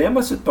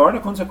problema se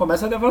torna quando você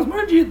começa a levar as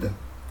mordidas.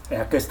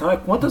 A questão é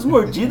quantas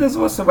mordidas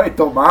você vai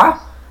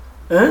tomar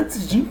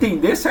antes de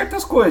entender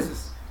certas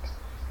coisas.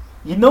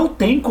 E não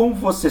tem como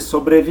você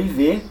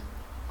sobreviver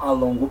a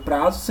longo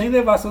prazo sem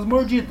levar essas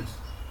mordidas.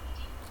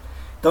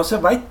 Então você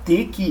vai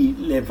ter que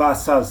levar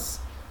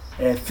essas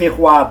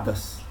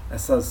ferroadas,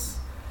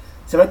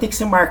 você vai ter que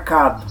ser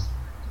marcado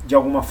de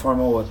alguma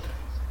forma ou outra.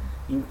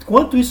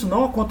 Enquanto isso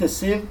não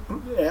acontecer,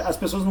 as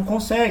pessoas não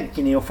conseguem,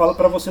 que nem eu falo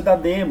para você da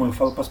demo, eu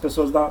falo para as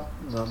pessoas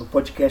no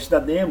podcast da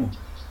demo.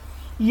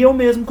 E eu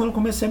mesmo, quando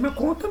comecei a minha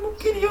conta, não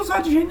queria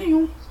usar de jeito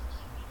nenhum.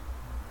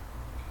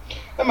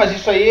 Não, mas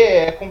isso aí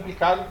é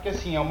complicado porque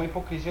assim, é uma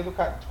hipocrisia do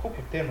cacete. Desculpa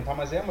o termo, tá?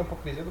 Mas é uma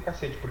hipocrisia do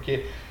cacete,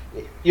 porque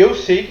eu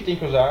sei que tem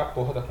que usar a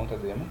porra da conta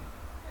demo.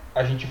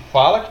 A gente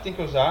fala que tem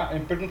que usar, eu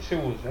me pergunto se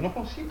eu uso. Eu não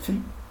consigo.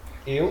 Sim.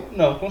 Eu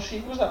não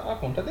consigo usar a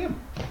conta demo.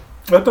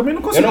 Eu também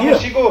não conseguia.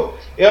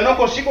 Eu não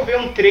consigo ver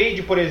um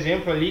trade, por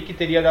exemplo, ali que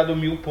teria dado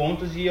 1000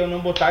 pontos e eu não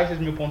botar esses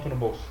 1000 pontos no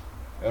bolso.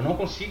 Eu não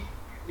consigo.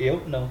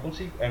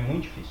 É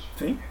muito difícil.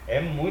 Sim. É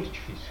muito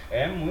difícil.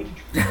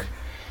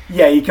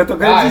 E aí que eu tô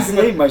querendo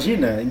dizer,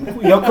 imagina.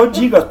 E é o que eu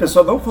digo, as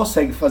pessoas não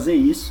conseguem fazer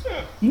isso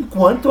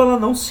enquanto ela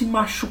não se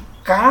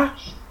machucar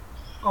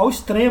ao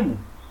extremo.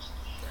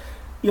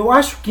 Eu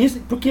acho que isso,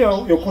 porque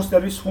eu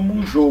considero isso como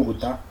um jogo,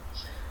 tá?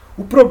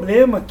 O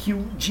problema é que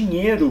o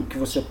dinheiro que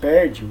você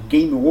perde, o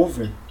game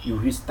over e o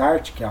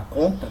restart, que é a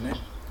conta, né?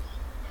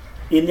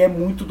 Ele é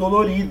muito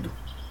dolorido.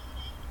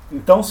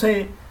 Então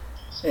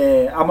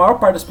a maior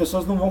parte das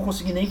pessoas não vão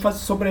conseguir nem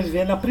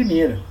sobreviver na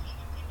primeira.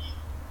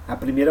 A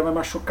primeira vai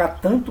machucar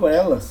tanto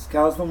elas que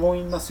elas não vão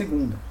ir na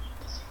segunda.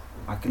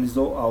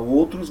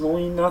 Outros vão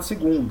ir na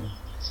segunda.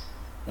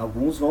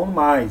 Alguns vão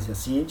mais, e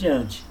assim em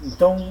diante.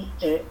 Então,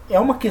 é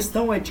uma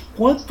questão de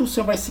quanto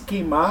você vai se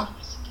queimar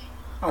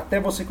até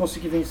você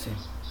conseguir vencer.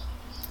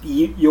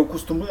 E eu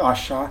costumo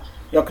achar,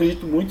 eu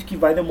acredito muito que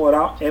vai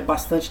demorar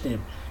bastante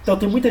tempo. Então,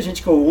 tem muita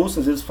gente que eu ouço,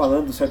 às vezes,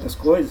 falando certas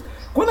coisas.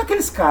 Quando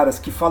aqueles caras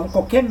que falam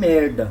qualquer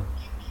merda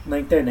na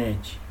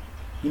internet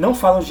e não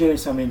falam de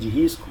gerenciamento de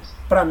risco,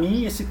 pra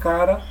mim, esse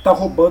cara tá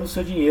roubando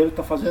seu dinheiro,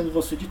 tá fazendo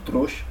você de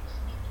trouxa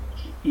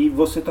e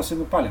você tá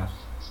sendo um palhaço.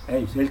 É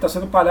isso. Ele tá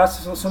sendo palhaço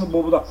e você tá sendo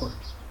bobo da corte.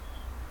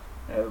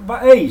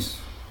 É isso.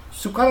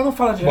 Se o cara não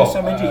fala de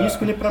gerenciamento de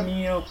risco, ele pra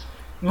mim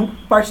não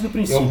parte do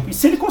princípio. E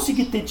se ele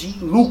conseguir ter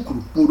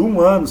lucro por 1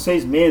 ano,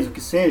 6 meses, o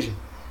que seja,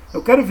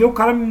 eu quero ver o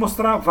cara me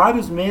mostrar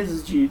vários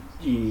meses de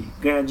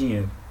ganhar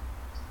dinheiro.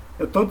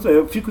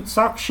 Eu fico de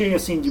saco cheio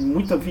assim de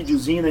muita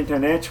videozinha na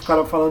internet, o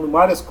cara falando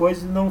várias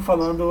coisas e não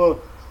falando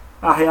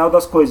a real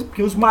das coisas.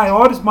 Porque os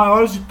maiores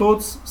de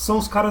todos são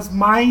os caras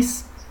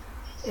mais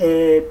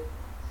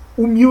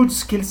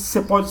humildes que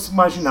você pode se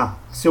imaginar,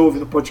 que você ouve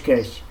no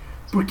podcast.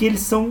 Porque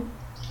eles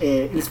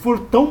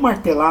foram tão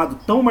martelados,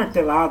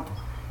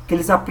 que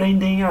eles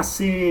aprendem a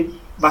ser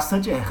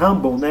bastante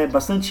humble, né?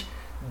 Bastante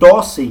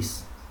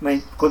dóceis,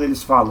 né? Quando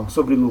eles falam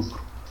sobre lucro.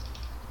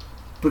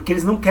 Porque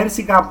eles não querem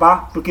se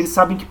gabar, porque eles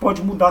sabem que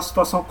pode mudar a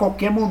situação a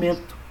qualquer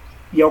momento.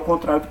 E é ao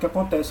contrário do que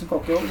acontece em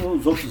qualquer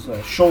os outros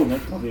shows, né?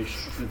 Que eu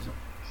vejo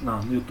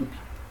no YouTube.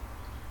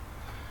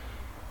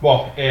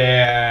 Bom,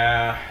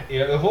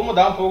 eu vou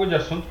mudar um pouco de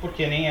assunto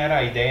porque nem era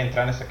a ideia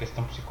entrar nessa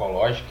questão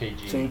psicológica e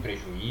de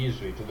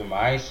prejuízo e tudo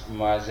mais,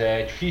 mas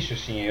é difícil,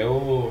 assim,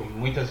 eu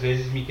muitas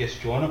vezes me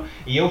questiono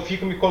e eu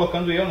fico me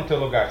colocando no teu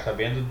lugar,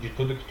 sabendo de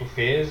tudo que tu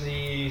fez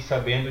e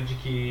sabendo de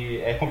que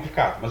é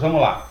complicado, mas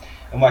vamos lá.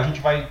 A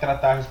gente vai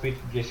tratar a respeito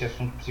desse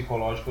assunto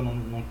psicológico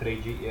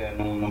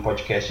num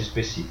podcast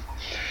específico.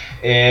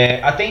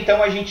 Até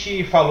então a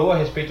gente falou a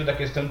respeito da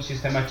questão de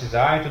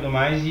sistematizar e tudo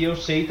mais, e eu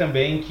sei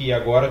também que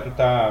agora tu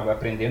está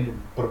aprendendo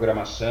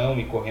programação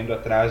e correndo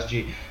atrás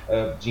de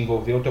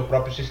desenvolver o teu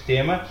próprio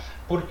sistema,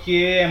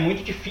 porque é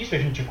muito difícil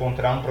a gente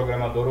encontrar um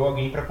programador ou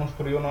alguém para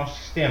construir o nosso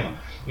sistema.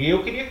 E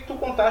eu queria que tu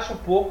contasse um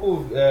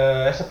pouco,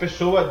 essa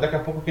pessoa daqui a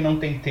pouco que não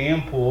tem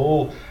tempo,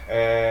 ou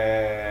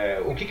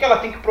o que ela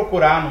tem que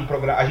procurar num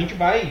programa. A gente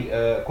vai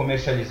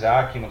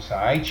comercializar aqui no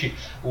site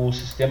o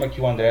sistema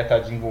que o André está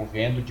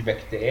desenvolvendo de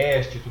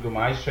backtest e tudo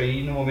mais, isso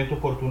aí no momento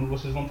oportuno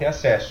vocês vão ter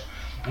acesso.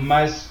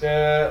 Mas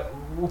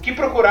o que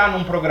procurar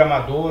num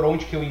programador,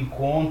 onde que eu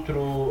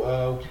encontro,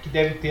 o que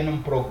deve ter num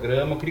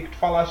programa? Eu queria que tu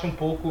falasse um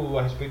pouco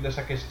a respeito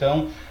dessa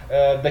questão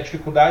da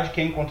dificuldade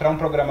que é encontrar um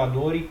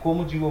programador e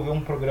como desenvolver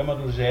um programa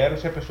do zero,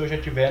 se a pessoa já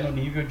estiver no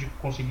nível de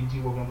conseguir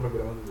desenvolver um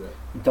programa do zero.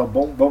 Então,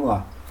 bom, vamos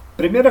lá.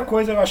 Primeira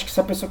coisa, eu acho que se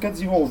a pessoa quer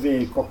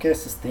desenvolver qualquer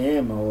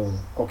sistema ou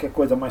qualquer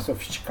coisa mais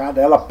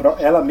sofisticada,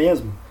 ela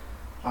mesma,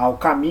 o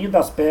caminho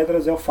das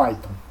pedras é o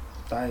Python.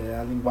 Tá? É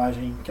a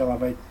linguagem que ela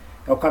vai...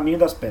 É o caminho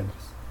das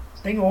pedras.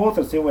 Tem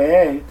outras, tem o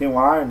R, tem o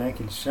AR, né,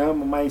 que eles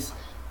chamam, mas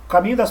o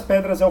caminho das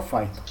pedras é o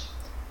Python.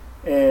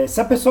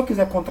 Se a pessoa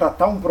quiser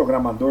contratar um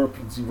programador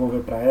para desenvolver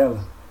para ela,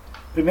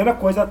 primeira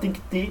coisa, ela tem que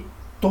ter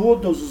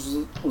todas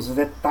as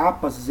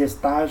etapas e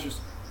estágios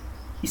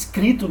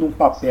escrito num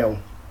papel.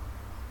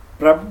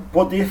 Para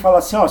poder falar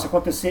assim, se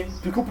acontecer...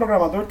 Porque o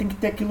programador tem que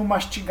ter aquilo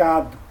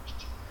mastigado.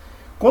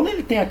 Quando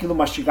ele tem aquilo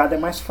mastigado, é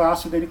mais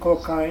fácil dele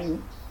colocar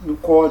no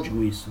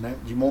código isso, né,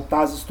 de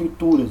montar as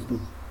estruturas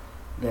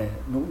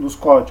nos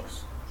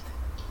códigos.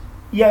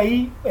 E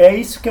aí é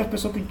isso que a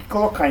pessoa tem que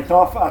colocar.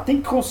 Então ela tem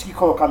que conseguir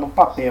colocar no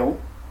papel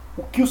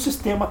o que o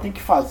sistema tem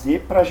que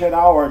fazer para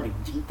gerar a ordem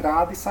de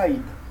entrada e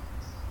saída.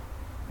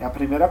 É a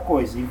primeira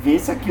coisa. E ver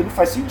se aquilo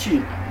faz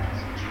sentido.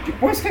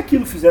 Depois que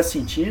aquilo fizer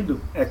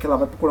sentido, é que ela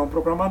vai procurar um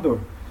programador.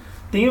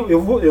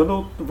 Eu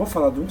não vou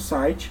falar de um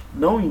site,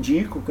 não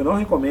indico, que eu não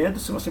recomendo,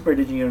 se você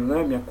perder dinheiro não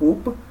é minha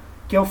culpa,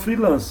 que é o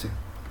Freelancer.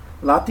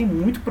 Lá tem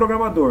muito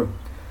programador.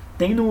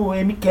 Tem no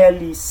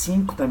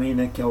MQL5 também,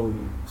 né, que é o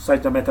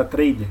site da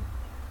MetaTrader.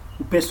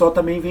 O pessoal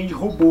também vende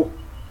robô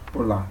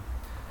por lá.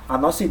 A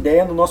nossa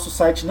ideia no nosso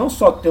site não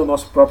só ter o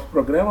nosso próprio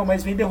programa,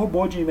 mas vender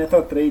robô de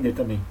MetaTrader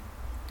também.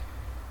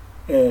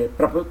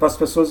 Para as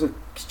pessoas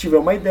que tiver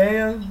uma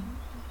ideia,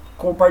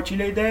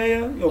 compartilha a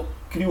ideia, eu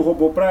crio o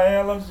robô para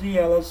elas e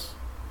elas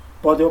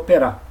podem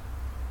operar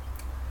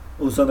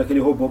usando aquele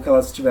robô que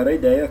elas tiveram a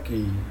ideia,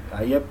 que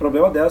aí é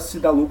problema delas se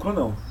dá lucro ou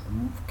não.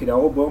 Criar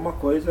um robô é uma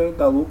coisa,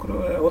 dar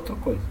lucro é outra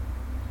coisa.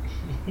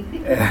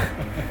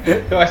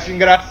 Eu acho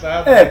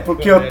engraçado.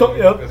 Porque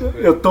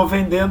eu tô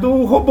vendendo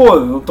o robô,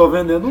 eu não tô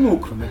vendendo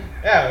lucro, né?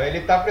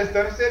 Ele tá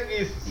prestando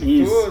serviço.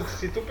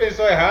 Se tu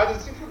pensou errado,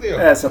 se fudeu.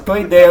 Se a tua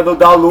ideia não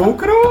dá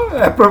lucro,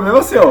 é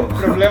problema seu.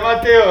 Problema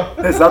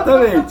teu.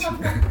 Exatamente.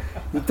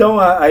 Então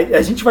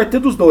a gente vai ter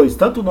dos dois,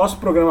 tanto o nosso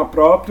programa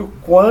próprio,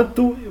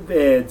 quanto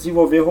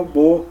desenvolver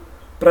robô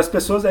para as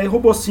pessoas, aí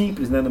robô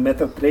simples, né, no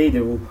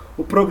MetaTrader.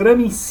 O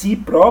programa em si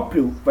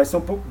próprio vai ser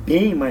um pouco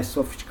bem mais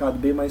sofisticado,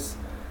 bem mais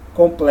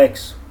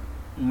complexo,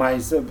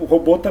 mas o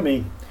robô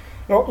também.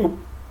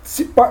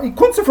 E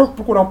quando você for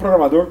procurar um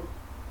programador,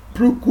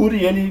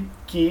 procure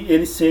que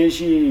ele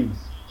seja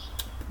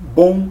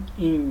bom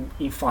em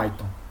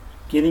Python,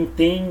 que ele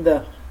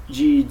entenda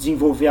de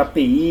desenvolver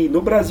API.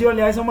 No Brasil,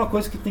 aliás, é uma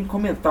coisa que tem que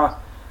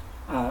comentar.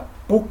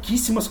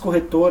 Pouquíssimas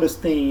corretoras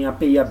têm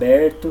API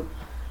aberto,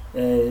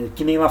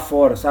 que nem lá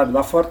fora, sabe?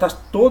 Lá fora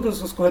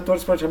todas as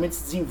corretoras praticamente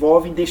se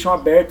desenvolvem, deixam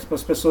aberto para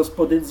as pessoas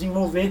poderem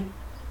desenvolver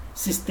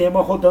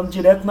sistema rodando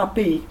direto na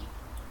API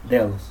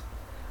delas.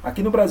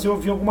 Aqui no Brasil eu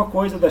vi alguma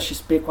coisa da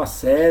XP com a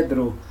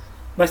Cedro,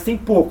 mas tem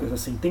poucas,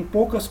 assim, tem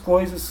poucas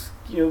coisas,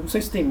 que eu não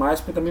sei se tem mais,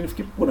 porque eu também não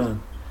fiquei procurando.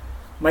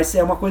 Mas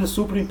é uma coisa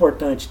super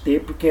importante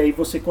ter, porque aí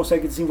você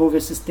consegue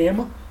desenvolver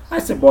sistema, aí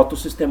você bota o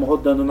sistema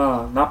rodando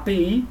na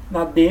API,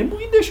 na demo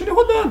e deixa ele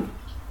rodando.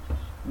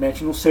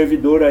 Mete num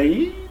servidor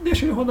aí e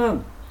deixa ele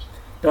rodando.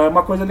 Então é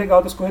uma coisa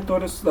legal das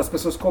corretoras, das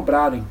pessoas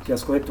cobrarem, que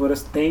as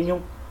corretoras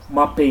tenham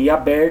uma API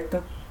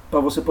aberta para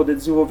você poder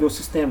desenvolver o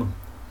sistema.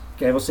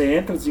 Que aí você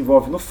entra,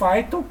 desenvolve no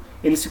Python,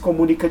 ele se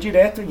comunica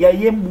direto e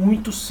aí é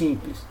muito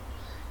simples.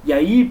 E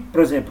aí,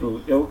 por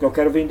exemplo, eu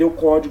quero vender o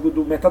código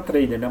do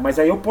MetaTrader, né? Mas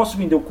aí eu posso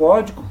vender o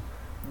código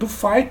do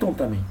Python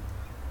também.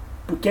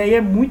 Porque aí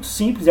é muito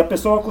simples e a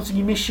pessoa vai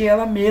conseguir mexer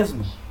ela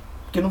mesma.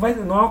 Porque não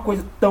é uma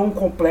coisa tão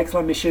complexa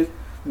ela mexer.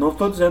 Não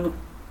estou dizendo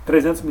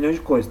 300 milhões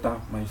de coisas, tá?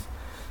 Mas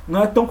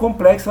não é tão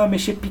complexo ela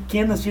mexer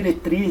pequenas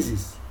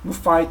diretrizes no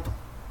Python.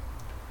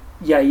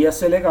 E aí ia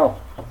ser legal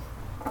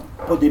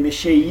poder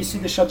mexer isso e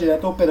deixar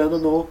direto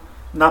operando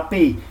na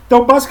API.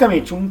 Então,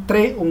 basicamente,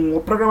 um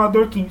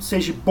programador que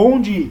seja bom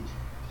de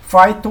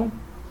Python,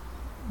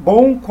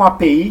 bom com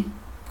API,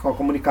 com a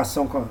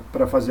comunicação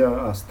para fazer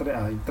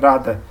a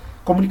entrada,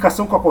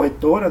 comunicação com a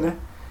corretora, né?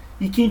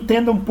 E que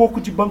entenda um pouco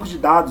de banco de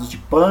dados, de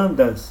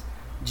pandas,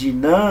 de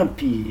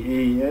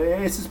NumPy,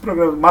 esses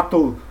programas,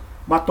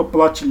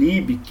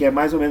 Matplotlib, que é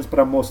mais ou menos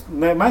para mostrar,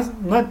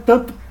 não é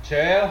tanto. Isso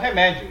é um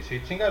remédio,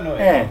 você se enganou.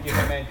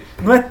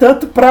 Não é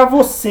tanto para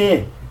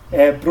você,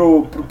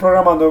 pro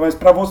programador, mas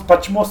para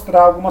te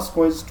mostrar algumas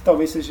coisas que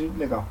talvez seja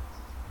legal.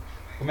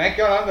 Como é que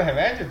é o nome do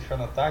remédio? Deixa eu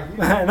anotar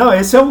aqui. Não,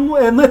 esse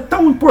não é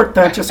tão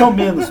importante, esse é o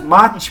menos.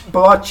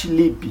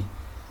 Matplotlib.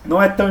 Não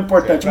é tão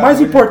importante. O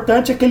mais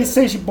importante é que ele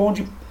seja bom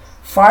de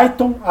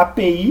Python,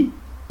 API,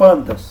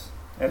 pandas.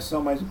 Esses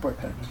são o mais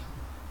importante.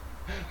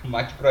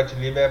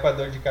 Matplotlib é para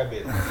dor de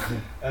cabeça.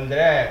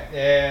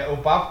 André, o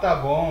papo tá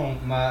bom,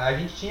 mas a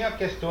gente tinha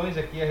questões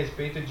aqui a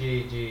respeito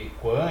de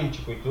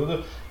quântico e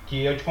tudo,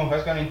 que eu te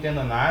confesso que eu não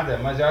entendo nada,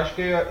 mas eu acho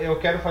que eu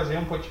quero fazer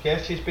um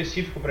podcast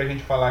específico pra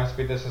gente falar a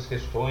respeito dessas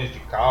questões de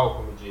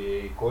cálculo,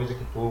 de coisa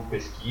que tu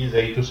pesquisa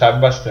e tu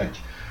sabe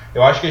bastante.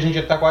 Eu acho que a gente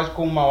já tá quase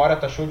com 1 hora,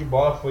 tá show de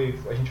bola,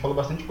 a gente falou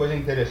bastante coisa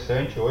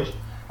interessante hoje,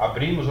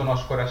 abrimos o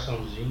nosso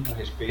coraçãozinho a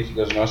respeito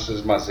das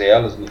nossas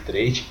mazelas no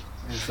trade.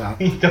 Exato.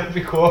 Então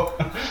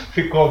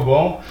ficou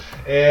bom.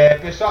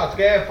 Pessoal, tu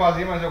quer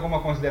fazer mais alguma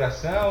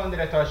consideração?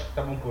 André, tu acha que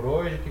tá bom por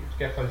hoje? O que tu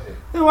quer fazer?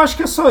 Eu acho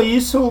que é só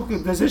isso. Eu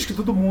desejo que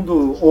todo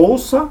mundo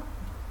ouça.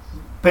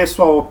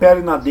 Pessoal,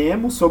 opere na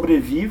demo,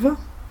 sobreviva.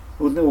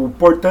 O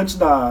importante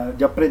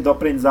do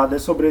aprendizado é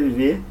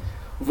sobreviver.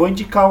 Vou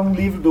indicar um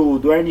livro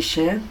do Ernie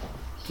Chan,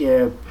 que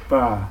é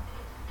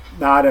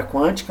da área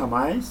quântica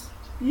mais.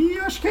 E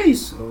acho que é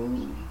isso.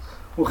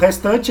 O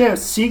restante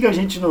siga a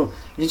gente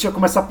a gente vai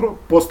começar a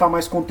postar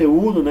mais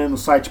conteúdo, né, no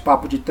site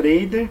Papo de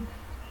Trader.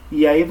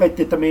 E aí vai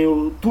ter também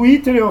o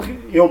Twitter.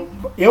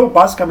 Eu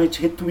basicamente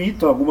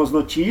retuito algumas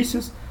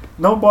notícias.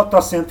 Não boto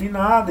acento em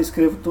nada,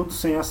 escrevo tudo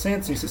sem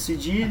acento, sem ser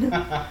cedilha.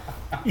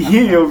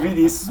 E o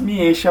Vinícius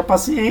me enche a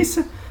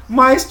paciência.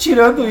 Mas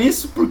tirando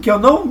isso, porque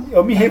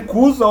eu me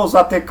recuso a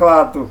usar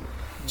teclado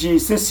de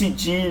ser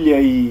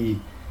cedilha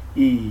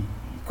e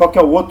qual que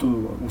é o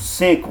outro, o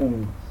C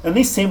com... Eu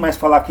nem sei mais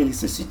falar aquele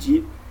C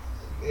cedilha.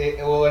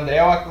 O André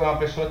é uma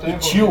pessoa tão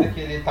tio. evoluída que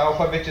ele está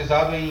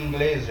alfabetizado em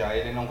inglês já,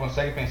 ele não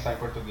consegue pensar em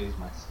português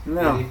mais.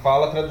 Não. Ele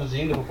fala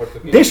traduzindo para o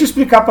português. Deixa eu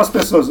explicar para as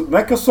pessoas, não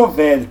é que eu sou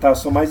velho, tá? Eu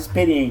sou mais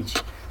experiente.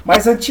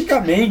 Mas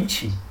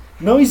antigamente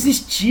não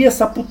existia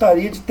essa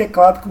putaria de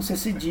teclado com C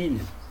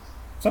cedilha.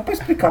 Só para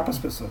explicar para as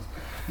pessoas.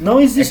 Não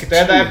existia. É que tu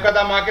é da época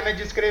da máquina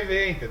de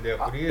escrever, entendeu?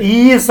 Por isso.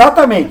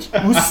 Exatamente.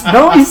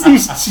 Não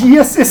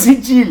existia C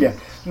cedilha.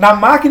 Na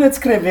máquina de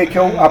escrever que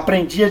eu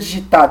aprendi a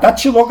digitar,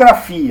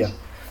 datilografia,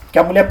 que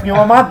a mulher punha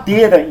uma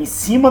madeira em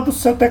cima do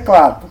seu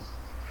teclado,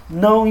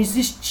 não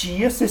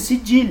existia C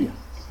cedilha.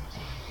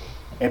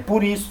 É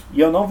por isso.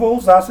 E eu não vou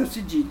usar C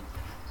cedilha.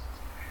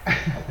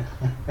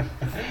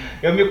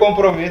 Eu me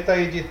comprometo a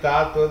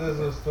editar todos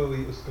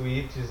os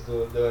tweets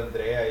do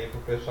André aí para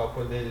o pessoal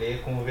poder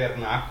ler com o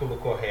vernáculo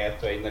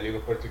correto aí na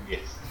língua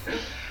portuguesa.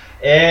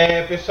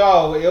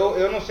 Pessoal,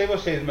 eu não sei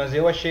vocês, mas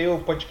eu achei o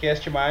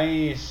podcast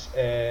mais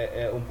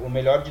o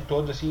melhor de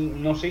todos, assim,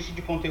 não sei se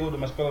de conteúdo,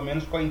 mas pelo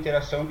menos com a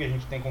interação que a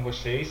gente tem com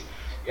vocês.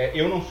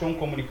 Eu não sou um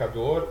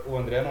comunicador, o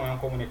André não é um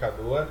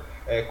comunicador.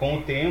 Com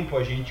o tempo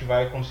a gente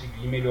vai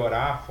conseguir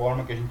melhorar a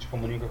forma que a gente se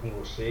comunica com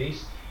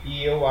vocês,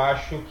 e eu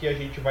acho que a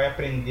gente vai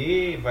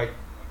aprender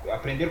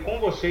com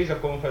vocês a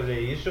como fazer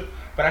isso,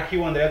 para que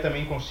o André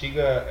também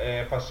consiga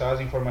passar as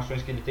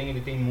informações que ele tem.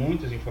 Ele tem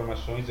muitas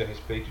informações a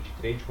respeito de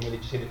trade, como ele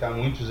disse, ele está há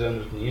muitos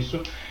anos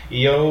nisso,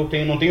 e eu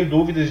não tenho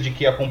dúvidas de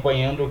que,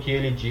 acompanhando o que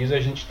ele diz, a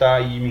gente está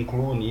aí, me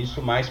incluo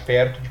nisso, mais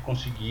perto de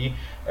conseguir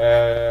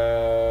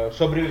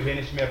sobreviver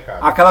nesse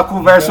mercado. Aquela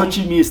conversa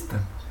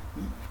otimista.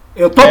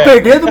 Eu tô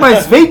perdendo,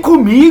 mas vem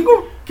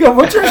comigo que eu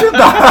vou te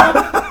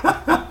ajudar.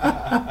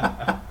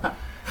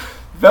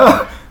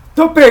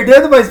 Tô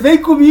perdendo, mas vem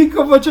comigo que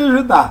eu vou te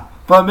ajudar.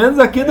 Pelo menos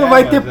aqui não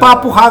vai ter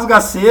papo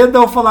rasga-seda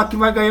ou falar que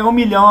vai ganhar 1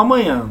 milhão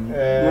amanhã.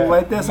 Não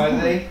vai ter essa.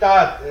 Mas aí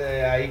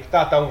que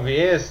tá,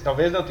 talvez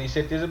não, tenho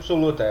certeza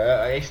absoluta.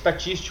 É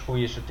estatístico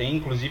isso. Tem,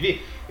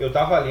 inclusive, eu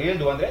tava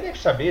lendo, o André deve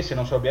saber, se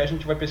não souber a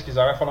gente vai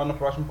pesquisar, vai falar no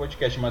próximo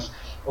podcast, mas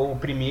o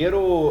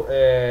primeiro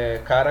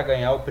cara a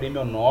ganhar o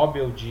prêmio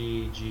Nobel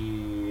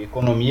de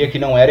economia, que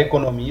não era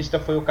economista,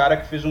 foi o cara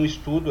que fez um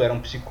estudo, era um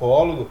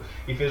psicólogo,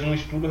 e fez um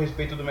estudo a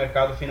respeito do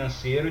mercado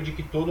financeiro, de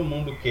que todo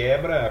mundo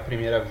quebra a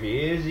primeira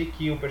vez e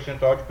que o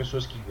percentual de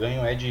pessoas que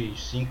ganham é de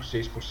 5,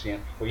 6%.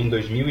 Foi em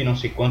 2000 e não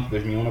sei quanto,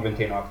 2001,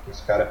 99, que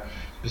esse cara,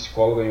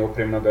 psicólogo, ganhou o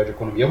prêmio Nobel de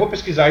Economia. Eu vou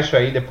pesquisar isso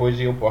aí depois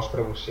e eu posto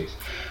para vocês.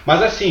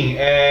 Mas assim,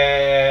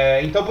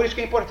 então por isso que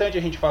é importante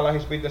a gente falar a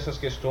respeito dessas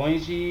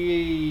questões,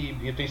 e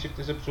eu tenho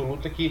certeza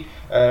absoluta que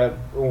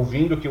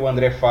ouvindo o que o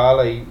André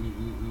fala e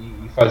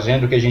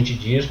fazendo o que a gente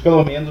diz,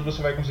 pelo menos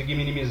você vai conseguir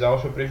minimizar o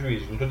seu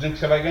prejuízo. Não estou dizendo que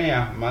você vai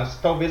ganhar, mas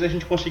talvez a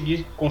gente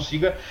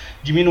consiga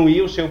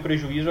diminuir o seu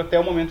prejuízo até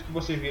o momento que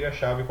você vira a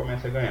chave e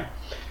comece a ganhar.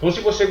 Então, se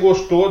você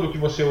gostou do que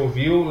você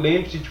ouviu,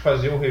 lembre-se de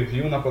fazer o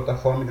review na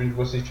plataforma de onde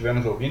você estiver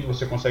nos ouvindo.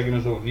 Você consegue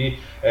nos ouvir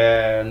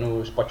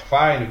no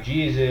Spotify, no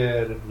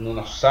Deezer, no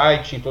nosso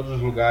site, em todos os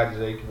lugares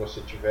aí que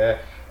você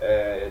tiver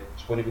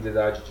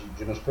disponibilidade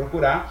de nos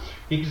procurar.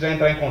 Quem quiser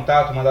entrar em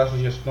contato, mandar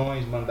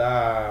sugestões,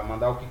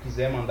 mandar o que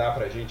quiser mandar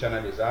pra gente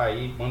analisar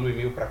aí, manda um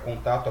e-mail para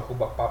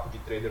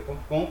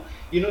contato@papodetrader.com,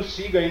 e nos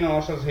siga aí nas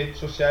nossas redes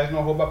sociais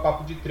no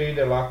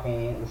 @papodetrader, lá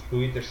com os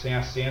Twitter sem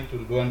acento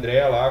do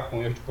André, lá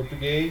com erro de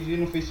português, e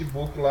no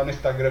Facebook, lá no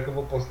Instagram, que eu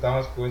vou postar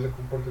umas coisas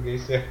com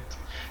português certo.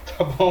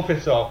 Tá bom,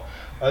 pessoal?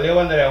 Valeu,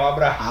 André, um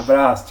abraço.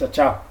 Abraço, tchau,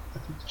 tchau.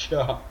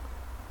 Tchau.